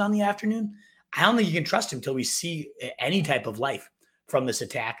 completions on the afternoon. I don't think you can trust him until we see any type of life from this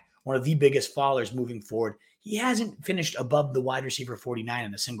attack. One of the biggest fallers moving forward. He hasn't finished above the wide receiver 49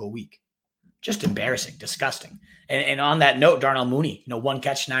 in a single week. Just embarrassing, disgusting. And on that note, Darnell Mooney, 1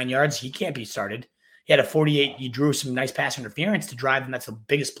 catch, 9 yards. He can't be started. He had a 48. He drew some nice pass interference to drive, and that's the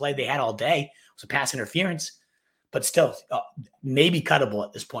biggest play they had all day. It was a pass interference. But still, maybe cuttable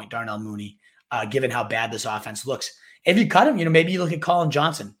at this point, Darnell Mooney, given how bad this offense looks. If you cut him, maybe you look at Colin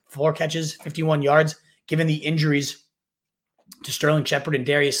Johnson. 4 catches, 51 yards, given the injuries to Sterling Shepard and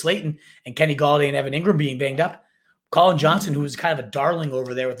Darius Slayton and Kenny Golladay and Evan Ingram being banged up. Colin Johnson, who was kind of a darling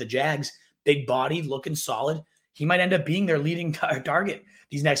over there with the Jags, big body, looking solid. He might end up being their leading target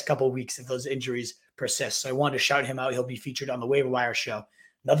these next couple of weeks if those injuries persist. So I wanted to shout him out. He'll be featured on the Waiver Wire show.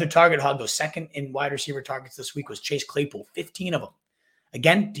 Another target hog, though, second in wide receiver targets this week was Chase Claypool, 15 of them.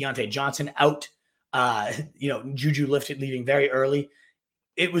 Again, Deontay Johnson out. Juju leaving very early.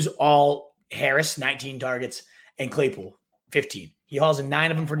 It was all Harris, 19 targets, and Claypool, 15. He hauls in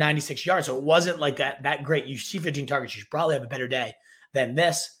 9 of them for 96 yards. So it wasn't like that great. You see 15 targets, you should probably have a better day than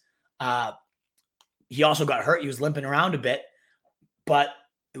this. He also got hurt. He was limping around a bit, but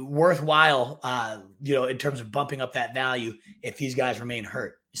worthwhile, in terms of bumping up that value if these guys remain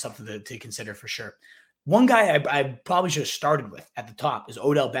hurt is something to consider for sure. One guy I probably should have started with at the top is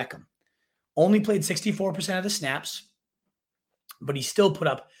Odell Beckham. Only played 64% of the snaps, but he still put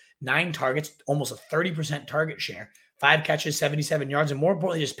up 9 targets, almost a 30% target share, 5 catches, 77 yards, and more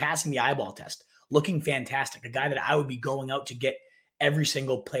importantly, just passing the eyeball test. Looking fantastic. A guy that I would be going out to get every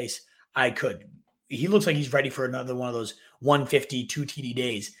single place I could. He looks like he's ready for another one of those 150, 2 TD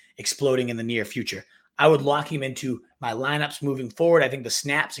days exploding in the near future. I would lock him into my lineups moving forward. I think the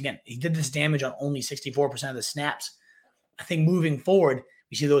snaps, again, he did this damage on only 64% of the snaps. I think moving forward,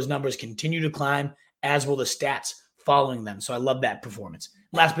 we see those numbers continue to climb, as will the stats following them. So I love that performance.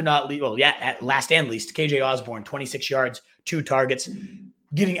 Last but not least, last and least, KJ Osborne, 26 yards, 2 targets,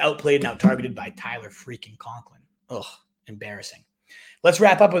 getting outplayed and out-targeted by Tyler freaking Conklin. Ugh, embarrassing. Let's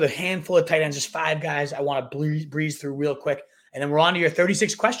wrap up with a handful of tight ends, just 5 guys I want to breeze through real quick, and then we're on to your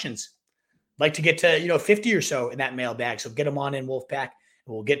 36 questions. I'd like to get to 50 or so in that mailbag, so get them on in, Wolfpack,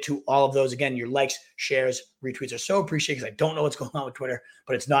 and we'll get to all of those. Again, your likes, shares, retweets are so appreciated because I don't know what's going on with Twitter,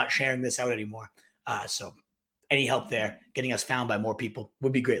 but it's not sharing this out anymore. So any help there, getting us found by more people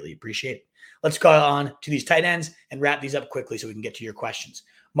would be greatly appreciated. Let's go on to these tight ends and wrap these up quickly so we can get to your questions.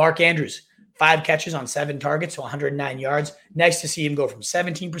 Mark Andrews, 5 catches on 7 targets, so 109 yards. Nice to see him go from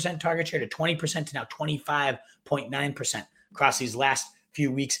 17% target share to 20% to now 25.9% across these last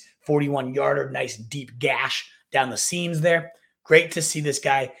few weeks. 41-yarder, nice deep gash down the seams there. Great to see this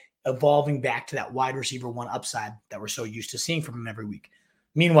guy evolving back to that wide receiver 1 upside that we're so used to seeing from him every week.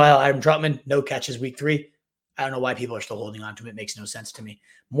 Meanwhile, Adam Trautman, no catches week 3. I don't know why people are still holding on to him. It makes no sense to me.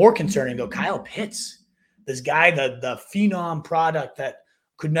 More concerning, though, Kyle Pitts. This guy, the phenom product that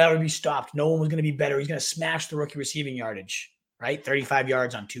could never be stopped. No one was going to be better. He's going to smash the rookie receiving yardage, right? 35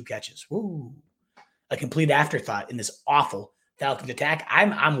 yards on 2 catches. Woo. A complete afterthought in this awful Falcons attack.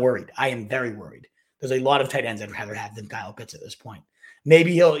 I'm worried. I am very worried. There's a lot of tight ends I'd rather have than Kyle Pitts at this point.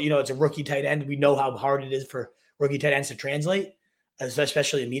 Maybe he'll, it's a rookie tight end. We know how hard it is for rookie tight ends to translate,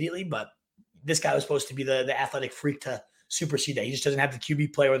 especially immediately, but this guy was supposed to be the athletic freak to supersede that. He just doesn't have the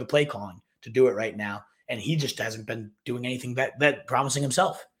QB play or the play calling to do it right now. And he just hasn't been doing anything that promising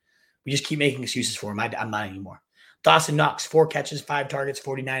himself. We just keep making excuses for him. I'm not anymore. Dawson Knox, 4 catches, 5 targets,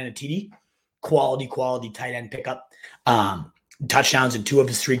 49 and a TD. Quality tight end pickup. Touchdowns in 2 of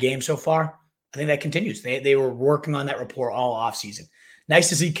his 3 games so far. I think that continues. They were working on that rapport all offseason. Nice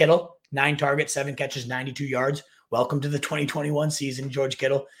to see Kittle, 9 targets, 7 catches, 92 yards. Welcome to the 2021 season, George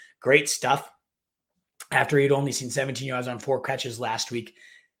Kittle. Great stuff. After he'd only seen 17 yards on 4 catches last week.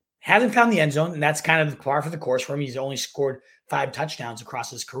 Hasn't found the end zone, and that's kind of the par for the course for him. He's only scored 5 touchdowns across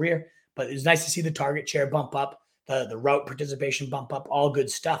his career, but it's nice to see the target share bump up, the route participation bump up, all good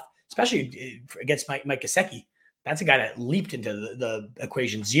stuff, especially against Mike Gesicki. That's a guy that leaped into the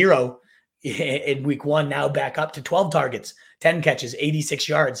equation. 0 in week 1, now back up to 12 targets, 10 catches, 86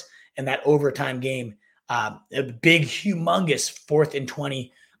 yards in that overtime game. A big, humongous 4th and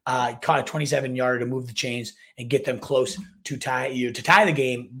 20, caught a 27-yarder to move the chains and get them close to tie the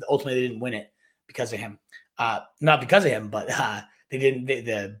game. Ultimately, they didn't win it because of him. Not because of him, but they didn't.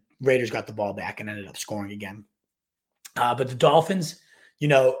 The Raiders got the ball back and ended up scoring again. But the Dolphins,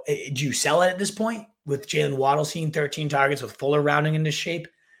 do you sell it at this point with Jalen Waddle seeing 13 targets with Fuller rounding into shape?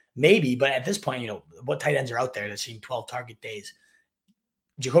 Maybe, but at this point, what tight ends are out there that's seeing 12 target days?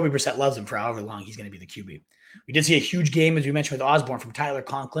 Jacoby Brissett loves him for however long he's going to be the QB. We did see a huge game, as we mentioned, with Osborne from Tyler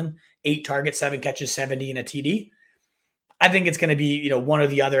Conklin, 8 targets, 7 catches, 70 and a TD. I think it's going to be, one or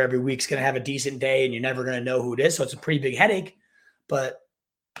the other every week. It's going to have a decent day, and you're never going to know who it is. So it's a pretty big headache. But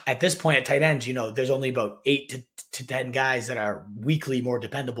at this point at tight ends, there's only about 8 to 10 guys that are weekly more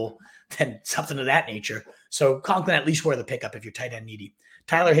dependable than something of that nature. So Conklin at least worth the pickup if you're tight end needy.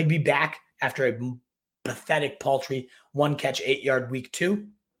 Tyler Higbee back after a pathetic, paltry 1 catch, 8-yard week 2.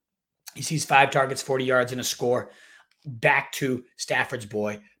 He sees 5 targets, 40 yards, and a score. Back to Stafford's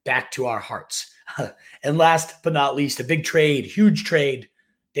boy, back to our hearts. And last but not least, a big trade, huge trade.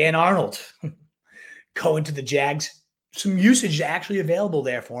 Dan Arnold going to the Jags. Some usage actually available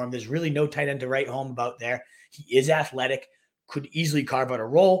there for him. There's really no tight end to write home about there. He is athletic, could easily carve out a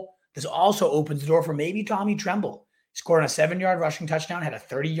role. This also opens the door for maybe Tommy Tremble. Scoring a 7-yard rushing touchdown, had a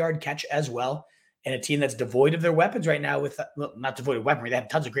 30-yard catch as well. And a team that's devoid of their weapons right now not devoid of weaponry. They have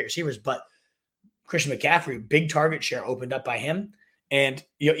tons of great receivers, but Christian McCaffrey, big target share opened up by him. And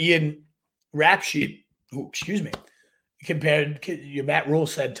Ian Rapsheet, Matt Rule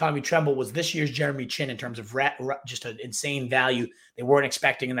said Tommy Tremble was this year's Jeremy Chin in terms of just an insane value they weren't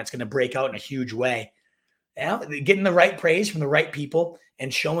expecting, and that's going to break out in a huge way. Getting the right praise from the right people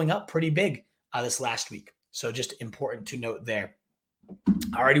and showing up pretty big this last week. So just important to note there.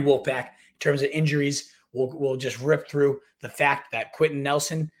 Alrighty, Wolfpack. In terms of injuries, we'll just rip through the fact that Quentin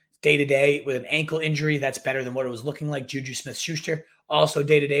Nelson, day-to-day with an ankle injury. That's better than what it was looking like. Juju Smith-Schuster, also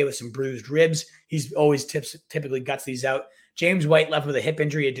day-to-day with some bruised ribs. He's always typically guts these out. James White left with a hip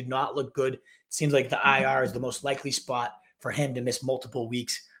injury. It did not look good. It seems like the IR is the most likely spot for him to miss multiple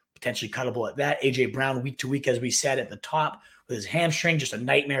weeks, potentially cuttable at that. A.J. Brown, week to week, as we said at the top, with his hamstring, just a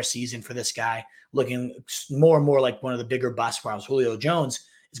nightmare season for this guy, looking more and more like one of the bigger busts, while Julio Jones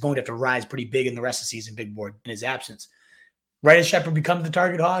is going to have to rise pretty big in the rest of the season, big board, in his absence. Right as Shepard becomes the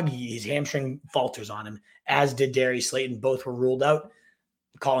target hog, his hamstring falters on him, as did Darius Slayton. Both were ruled out.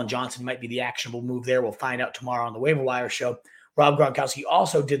 Colin Johnson might be the actionable move there. We'll find out tomorrow on the waiver wire show. Rob Gronkowski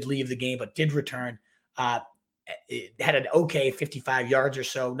also did leave the game, but did return. It had an okay 55 yards or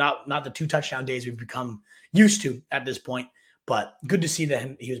so. Not the 2 touchdown days we've become used to at this point, but good to see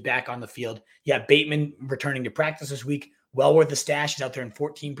that he was back on the field. Yeah, Bateman returning to practice this week. Well worth the stash. He's out there in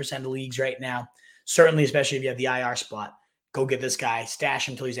 14% of leagues right now. Certainly, especially if you have the IR spot. Go get this guy, stash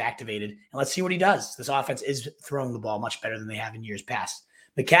him until he's activated, and let's see what he does. This offense is throwing the ball much better than they have in years past.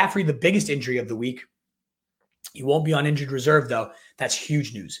 McCaffrey, the biggest injury of the week. He won't be on injured reserve, though. That's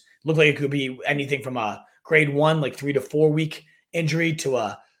huge news. Looked like it could be anything from a grade 1, like 3 to 4 week injury, to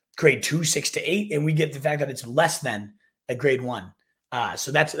a grade 2, 6 to 8, and we get the fact that it's less than a grade 1.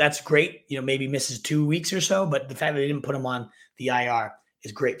 So that's great. Maybe misses 2 weeks or so, but the fact that they didn't put him on the IR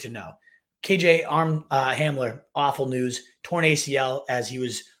is great to know. KJ Hamler, awful news. Torn ACL as he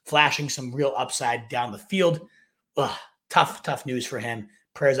was flashing some real upside down the field. Tough news for him.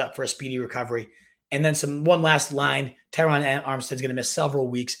 Prayers up for a speedy recovery. And then one last line. Tyron Armstead's going to miss several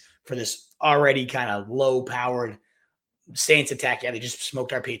weeks for this already kind of low-powered Saints attack. Yeah, they just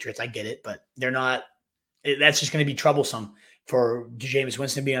smoked our Patriots. I get it, but they're not. That's just going to be troublesome for Jameis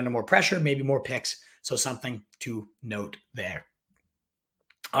Winston being under more pressure, maybe more picks. So something to note there.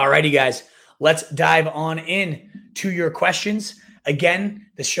 All righty, guys. Let's dive on in to your questions. Again,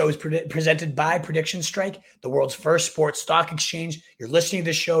 this show is presented by Prediction Strike, the world's first sports stock exchange. You're listening to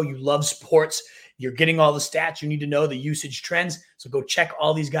this show. You love sports. You're getting all the stats. You need to know the usage trends. So go check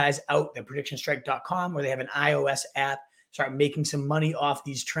all these guys out at predictionstrike.com, where they have an iOS app. Start making some money off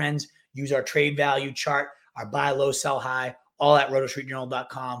these trends. Use our trade value chart, our buy low, sell high, all at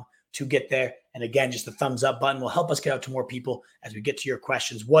rotostreetjournal.com to get there. And again, just the thumbs up button will help us get out to more people as we get to your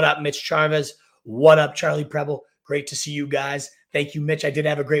questions. What up, Mitch Chavez? What up, Charlie Preble? Great to see you guys. Thank you, Mitch. I did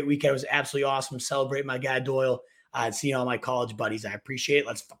have a great weekend. It was absolutely awesome. Celebrate my guy Doyle. Seeing all my college buddies. I appreciate it.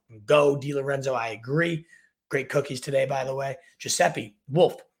 Let's fucking go. Di Lorenzo, I agree. Great cookies today, by the way. Giuseppe,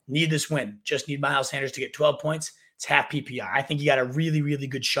 Wolf, need this win. Just need Miles Sanders to get 12 points. It's half PPR. I think you got a really, really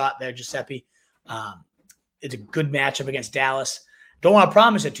good shot there, Giuseppe. It's a good matchup against Dallas. Don't want to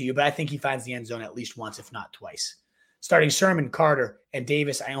promise it to you, but I think he finds the end zone at least once, if not twice. Starting Sermon, Carter, and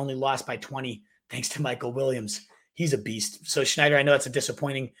Davis, I only lost by 20 thanks to Michael Williams. He's a beast. So Schneider, I know that's a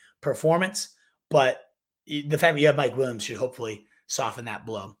disappointing performance, but the fact that you have Mike Williams should hopefully soften that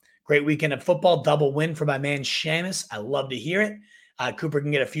blow. Great weekend of football, double win for my man Seamus. I love to hear it. Cooper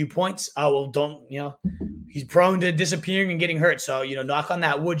can get a few points. Oh, well, he's prone to disappearing and getting hurt. So, knock on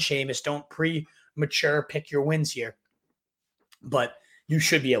that wood, Seamus. Don't premature pick your wins here. But you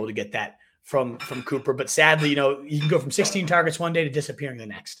should be able to get that from Cooper. But sadly, you can go from 16 targets one day to disappearing the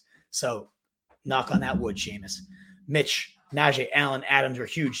next. So knock on that wood, Seamus. Mitch, Najee, Allen, Adams were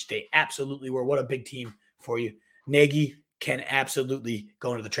huge. They absolutely were. What a big team for you. Nagy can absolutely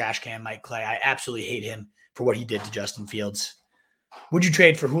go into the trash can, Mike Clay. I absolutely hate him for what he did to Justin Fields. Would you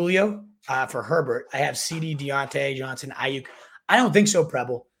trade for Julio? For Herbert, I have CD, Deontay, Johnson, Ayuk. I don't think so,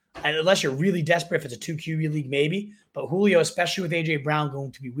 Preble. And unless you're really desperate, if it's a 2 QB league, maybe. But Julio, especially with A.J. Brown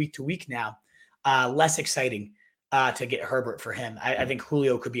going to be week to week now, less exciting to get Herbert for him. I think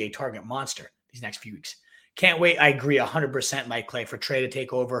Julio could be a target monster these next few weeks. Can't wait. I agree 100%, Mike Clay, for Trey to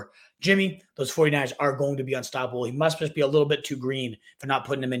take over. Jimmy, those 49ers are going to be unstoppable. He must just be a little bit too green for not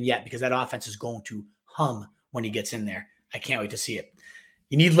putting him in yet because that offense is going to hum when he gets in there. I can't wait to see it.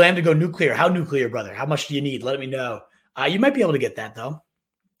 You need Lamb to go nuclear. How nuclear, brother? How much do you need? Let me know. You might be able to get that, though.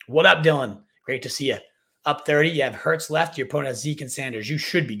 What up, Dylan? Great to see you. Up 30. You have Hurts left. Your opponent has Zeke and Sanders. You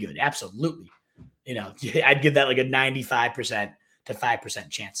should be good. Absolutely. I'd give that like a 95% to 5%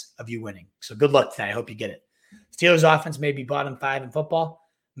 chance of you winning. So good luck tonight. I hope you get it. Steelers offense may be bottom 5 in football.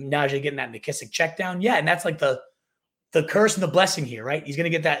 Najee getting that McKissick check down. Yeah, and that's like the curse and the blessing here, right? He's going to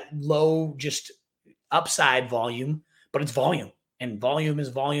get that low, just upside volume, but it's volume. And volume is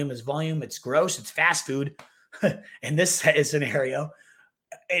volume is volume. It's gross. It's fast food. In this scenario,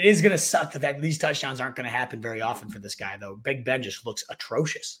 it is going to suck the fact that these touchdowns aren't going to happen very often for this guy, though. Big Ben just looks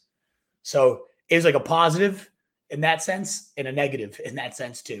atrocious. So it was like a positive in that sense and a negative in that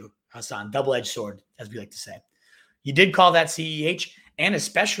sense too. Hassan, double-edged sword, as we like to say. You did call that CEH, and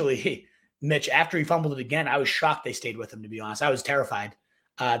especially Mitch, after he fumbled it again, I was shocked they stayed with him, to be honest. I was terrified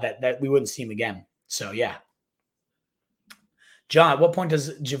that we wouldn't see him again. So, yeah. John, at what point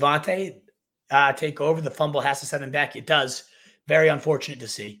does Javonte take over? The fumble has to send him back. It does. Very unfortunate to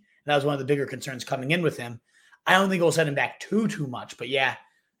see. That was one of the bigger concerns coming in with him. I don't think it'll send him back too much. But, yeah,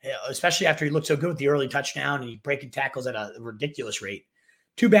 especially after he looked so good with the early touchdown and he breaking tackles at a ridiculous rate.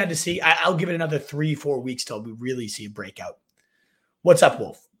 Too bad to see. I'll give it another 3-4 weeks till we really see a breakout. What's up,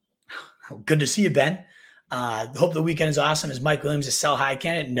 Wolf? Good to see you, Ben. Hope the weekend is awesome. Is Mike Williams a sell high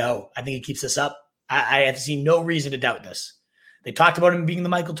candidate? No. I think he keeps this up. I have seen no reason to doubt this. They talked about him being in the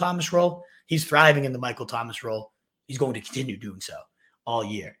Michael Thomas role. He's thriving in the Michael Thomas role. He's going to continue doing so all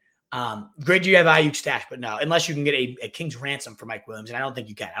year. Great you have Ayuk stashed, but no, unless you can get a king's ransom for Mike Williams, and I don't think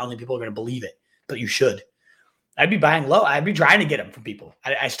you can. I don't think people are going to believe it, but you should. I'd be buying low. I'd be trying to get him from people.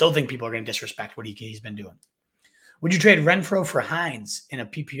 I still think people are going to disrespect what he's been doing. Would you trade Renfro for Hines in a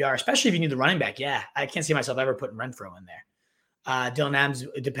PPR, especially if you need the running back? Yeah, I can't see myself ever putting Renfro in there. Dylan Adams,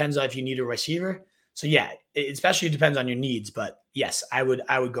 it depends on if you need a receiver. So, yeah, it especially depends on your needs. But, yes, I would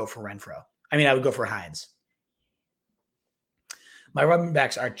go for Renfro. I would go for Hines. My running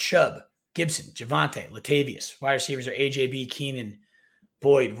backs are Chubb, Gibson, Javonte, Latavius. Wide receivers are AJB, Keenan,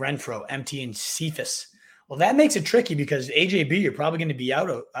 Boyd, Renfro, MT, and Cephas. Well, that makes it tricky because AJB, you're probably going to be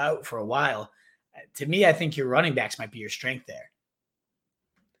out for a while. To me, I think your running backs might be your strength there.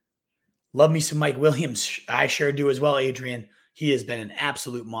 Love me some Mike Williams. I sure do as well, Adrian. He has been an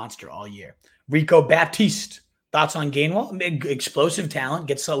absolute monster all year. Rico Baptiste. Thoughts on Gainwell? Explosive talent.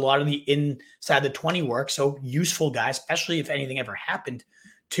 Gets a lot of the inside the 20 work. So useful guy, especially if anything ever happened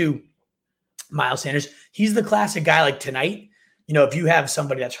to Miles Sanders. He's the classic guy like tonight. If you have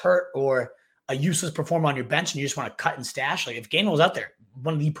somebody that's hurt or a useless performer on your bench and you just want to cut and stash, like if Gainwell's out there,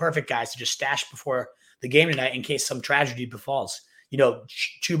 one of the perfect guys to just stash before the game tonight in case some tragedy befalls.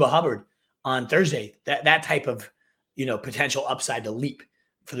 Chuba Hubbard on Thursday, that type of, potential upside to leap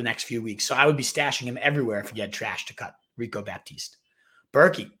for the next few weeks. So I would be stashing him everywhere if you had trash to cut. Rico Baptiste.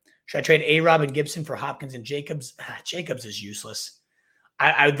 Berkey. Should I trade A-Rob and Gibson for Hopkins and Jacobs? Jacobs is useless.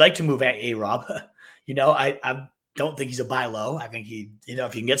 I would like to move at A-Rob. I don't think he's a buy low. I think if you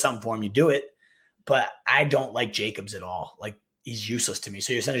can get something for him, you do it. But I don't like Jacobs at all. Like, he's useless to me.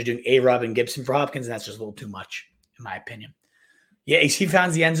 So you're essentially doing A-Rob and Gibson for Hopkins, and that's just a little too much, in my opinion. Yeah, he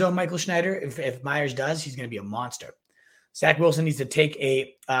finds the end zone, Michael Schneider. If Myers does, he's going to be a monster. Zach Wilson needs to take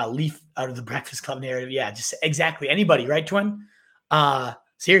a leaf out of the Breakfast Club narrative. Yeah, just exactly. Anybody, right, Twin?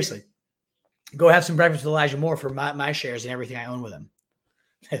 Seriously. Go have some breakfast with Elijah Moore for my shares and everything I own with him.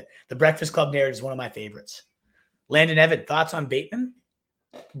 The Breakfast Club narrative is one of my favorites. Landon Evan, thoughts on Bateman?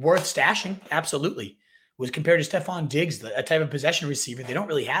 Worth stashing, absolutely. was compared to Stephon Diggs, a type of possession receiver they don't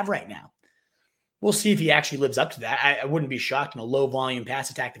really have right now. We'll see if he actually lives up to that. I wouldn't be shocked in a low volume pass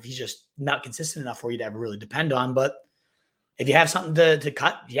attack if he's just not consistent enough for you to ever really depend on. But if you have something to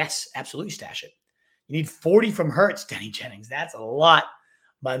cut, yes, absolutely stash it. You need 40 from Hurts, Denny Jennings. That's a lot,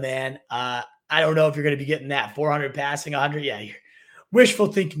 my man. I don't know if you're going to be getting that. 400 passing, 100. Yeah, you're wishful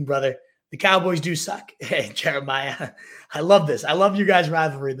thinking, brother. The Cowboys do suck. Hey, Jeremiah, I love this. I love you guys'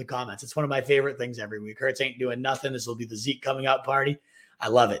 rivalry in the comments. It's one of my favorite things every week. Hurts ain't doing nothing. This will be the Zeke coming out party. I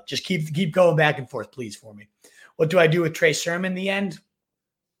love it. Just keep going back and forth, please, for me. What do I do with Trey Sermon in the end?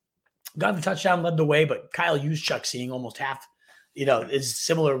 Got the touchdown, led the way, but Kyle Juszczyk seeing almost half, his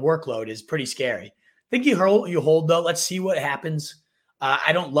similar workload is pretty scary. I think you hold, though. Let's see what happens.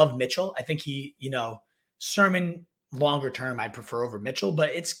 I don't love Mitchell. I think Sermon longer term I'd prefer over Mitchell, but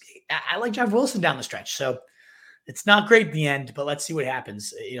I like Jeff Wilson down the stretch. So it's not great in the end, but let's see what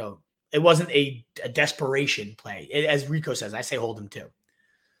happens. It wasn't a desperation play. As Rico says, I say hold him too.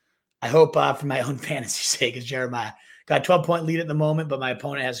 I hope for my own fantasy sake, as Jeremiah got a 12-point lead at the moment, but my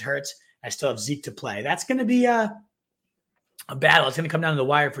opponent has Hurts. I still have Zeke to play. That's going to be a battle. It's going to come down to the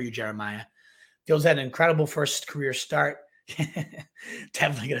wire for you, Jeremiah. Fields had an incredible first career start.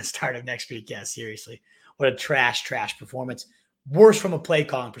 Definitely going to start him next week. Yeah, seriously. What a trash performance. Worse from a play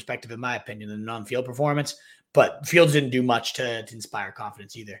calling perspective, in my opinion, than a non-field performance. But Fields didn't do much to inspire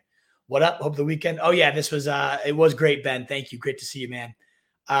confidence either. What up? Hope the weekend. Oh, yeah, this was it was great, Ben. Thank you. Great to see you, man.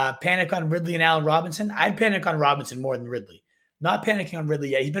 Panic on Ridley and Allen Robinson. I'd panic on Robinson more than Ridley. Not panicking on Ridley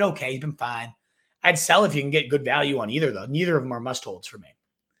yet. He's been okay. He's been fine. I'd sell if you can get good value on either, though. Neither of them are must-holds for me.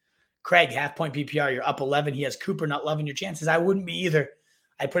 Craig, half-point PPR. You're up 11. He has Cooper, not loving your chances. I wouldn't be either.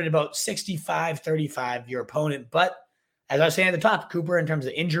 I put it about 65-35, your opponent. But as I was saying at the top, Cooper, in terms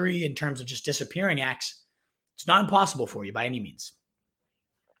of injury, in terms of just disappearing acts, it's not impossible for you by any means.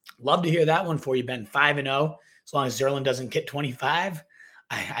 Love to hear that one for you, Ben. 5-0, as long as Zerlin doesn't get 25.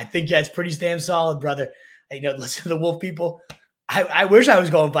 I think that's pretty damn solid, brother. Listen to the Wolf people. I wish I was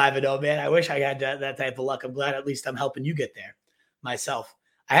going 5-0, man. I wish I had that type of luck. I'm glad at least I'm helping you get there myself.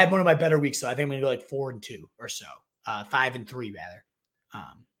 I had one of my better weeks, so I think I'm going to go like 4-2 or so. 5-3 rather.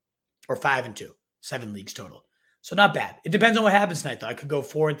 Or 5-2. 7 leagues total. So not bad. It depends on what happens tonight, though. I could go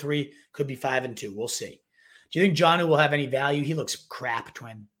 4-3, could be 5-2. We'll see. Do you think Jonnu will have any value? He looks crap,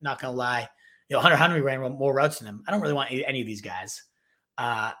 twin. Not going to lie. Hunter Henry ran more routes than him. I don't really want any of these guys.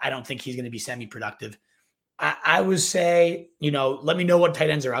 I don't think he's going to be semi-productive. I would say, let me know what tight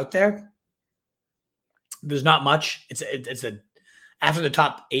ends are out there. There's not much. It's after the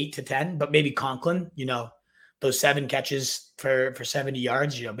top 8 to 10, but maybe Conklin, those 7 catches for 70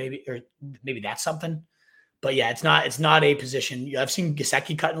 yards, maybe that's something. But yeah, it's not a position. I've seen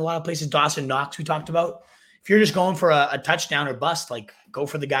Gesicki cut in a lot of places. Dawson Knox, we talked about. If you're just going for a touchdown or bust, like go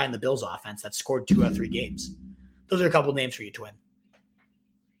for the guy in the Bills offense that scored 2 out of 3 games. Those are a couple names for you to win.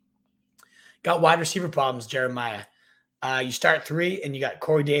 Got wide receiver problems, Jeremiah. You start 3 and you got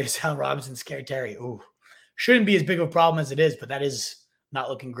Corey Davis, Allen Robinson, Scary Terry. Ooh, shouldn't be as big of a problem as it is, but that is not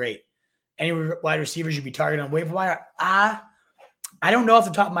looking great. Any wide receivers you'd be targeting on waiver wire? I don't know off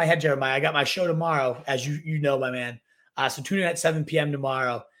the top of my head, Jeremiah. I got my show tomorrow, as you know, my man. So tune in at 7 p.m.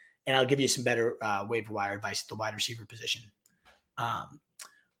 tomorrow, and I'll give you some better waiver wire advice at the wide receiver position.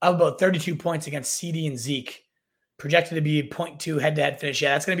 About 32 points against CD and Zeke. Projected to be 0.2 head-to-head finish.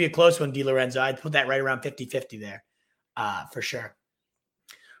 Yeah, that's going to be a close one, DiLorenzo. I'd put that right around 50-50 there for sure.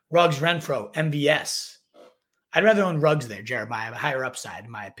 Ruggs, Renfro, MVS. I'd rather own Ruggs there, Jeremiah. A higher upside,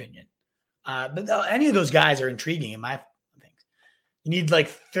 in my opinion. But any of those guys are intriguing in my things. You need like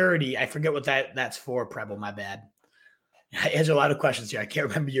 30. I forget what that's for, Preble. My bad. There's a lot of questions here. I can't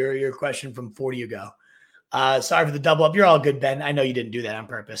remember your question from 40 ago. Sorry for the double up. You're all good, Ben. I know you didn't do that on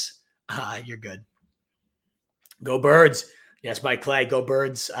purpose. You're good. Go Birds. Yes, Mike Clay. Go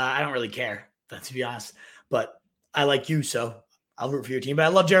Birds. I don't really care, to be honest. But I like you, so I'll root for your team. But I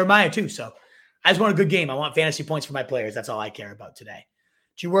love Jeremiah, too. So I just want a good game. I want fantasy points for my players. That's all I care about today.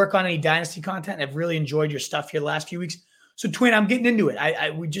 Do you work on any Dynasty content? I've really enjoyed your stuff here the last few weeks. So, Twin, I'm getting into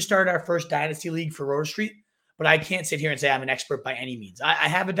it. We just started our first Dynasty League for Roto Street, but I can't sit here and say I'm an expert by any means. I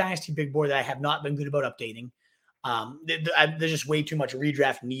have a Dynasty big board that I have not been good about updating. There's just way too much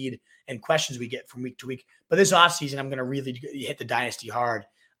redraft need and questions we get from week to week. But this offseason, I'm going to really hit the Dynasty hard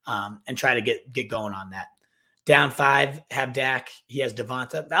and try to get going on that. Down 5, have Dak. He has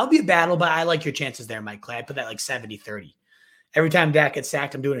Devonta. That'll be a battle, but I like your chances there, Mike Clay. I put that like 70-30. Every time Dak gets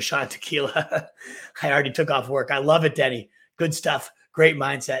sacked, I'm doing a shot of tequila. I already took off work. I love it, Denny. Good stuff. Great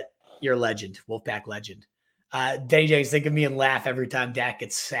mindset. You're a legend. Wolfpack legend. Denny Jennings, think of me and laugh every time Dak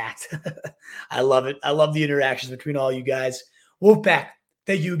gets sacked. I love it. I love the interactions between all you guys. Wolfpack,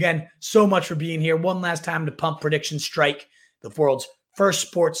 Thank you again so much for being here. One last time to pump Prediction Strike, the world's first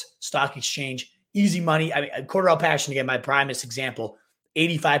sports stock exchange. Easy money. I mean, Cordell Patterson, again, my primest example,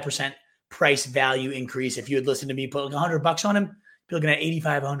 85% price value increase. If you had listened to me put like $100 on him, you're looking at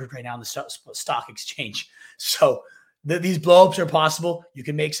 8,500 right now in the stock exchange. So these blowups are possible. You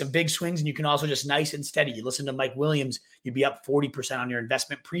can make some big swings, and you can also just nice and steady. You listen to Mike Williams, you'd be up 40% on your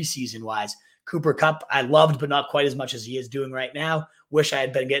investment preseason wise. Cooper Kupp, I loved, but not quite as much as he is doing right now. Wish I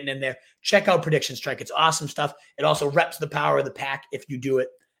had been getting in there. Check out Prediction Strike. It's awesome stuff. It also reps the power of the pack if you do it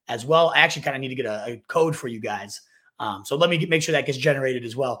as well. I actually kind of need to get a code for you guys. So let me make sure that gets generated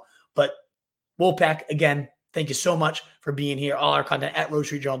as well. But Wolfpack, again, thank you so much for being here. All our content at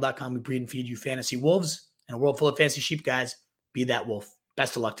RoadStreetJournal.com. We breed and feed you fantasy wolves. In a world full of fantasy sheep, guys, be that wolf.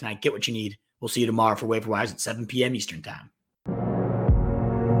 Best of luck tonight. Get what you need. We'll see you tomorrow for Waiver Wires at 7 p.m. Eastern Time.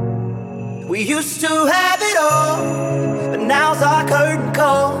 We used to have it all, but now's our curtain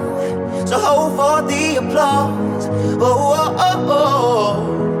call. So hold for the applause. Oh, oh, oh,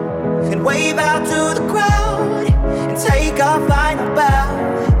 oh. And wave out to the crowd and take our final bow.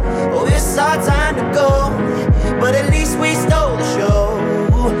 Oh, it's our time to go, but at least we stole the show.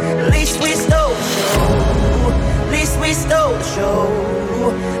 At least we stole the show. At least we stole the show.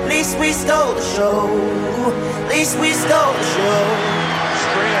 At least we stole the show. At least we stole the show.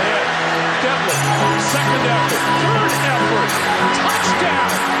 Straight ahead. Devlin, second effort, third effort, touchdown.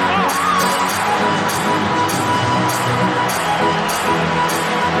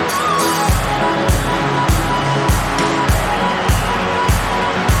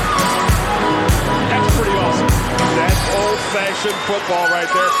 That's pretty awesome. That's old-fashioned football right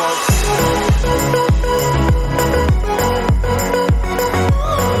there, folks.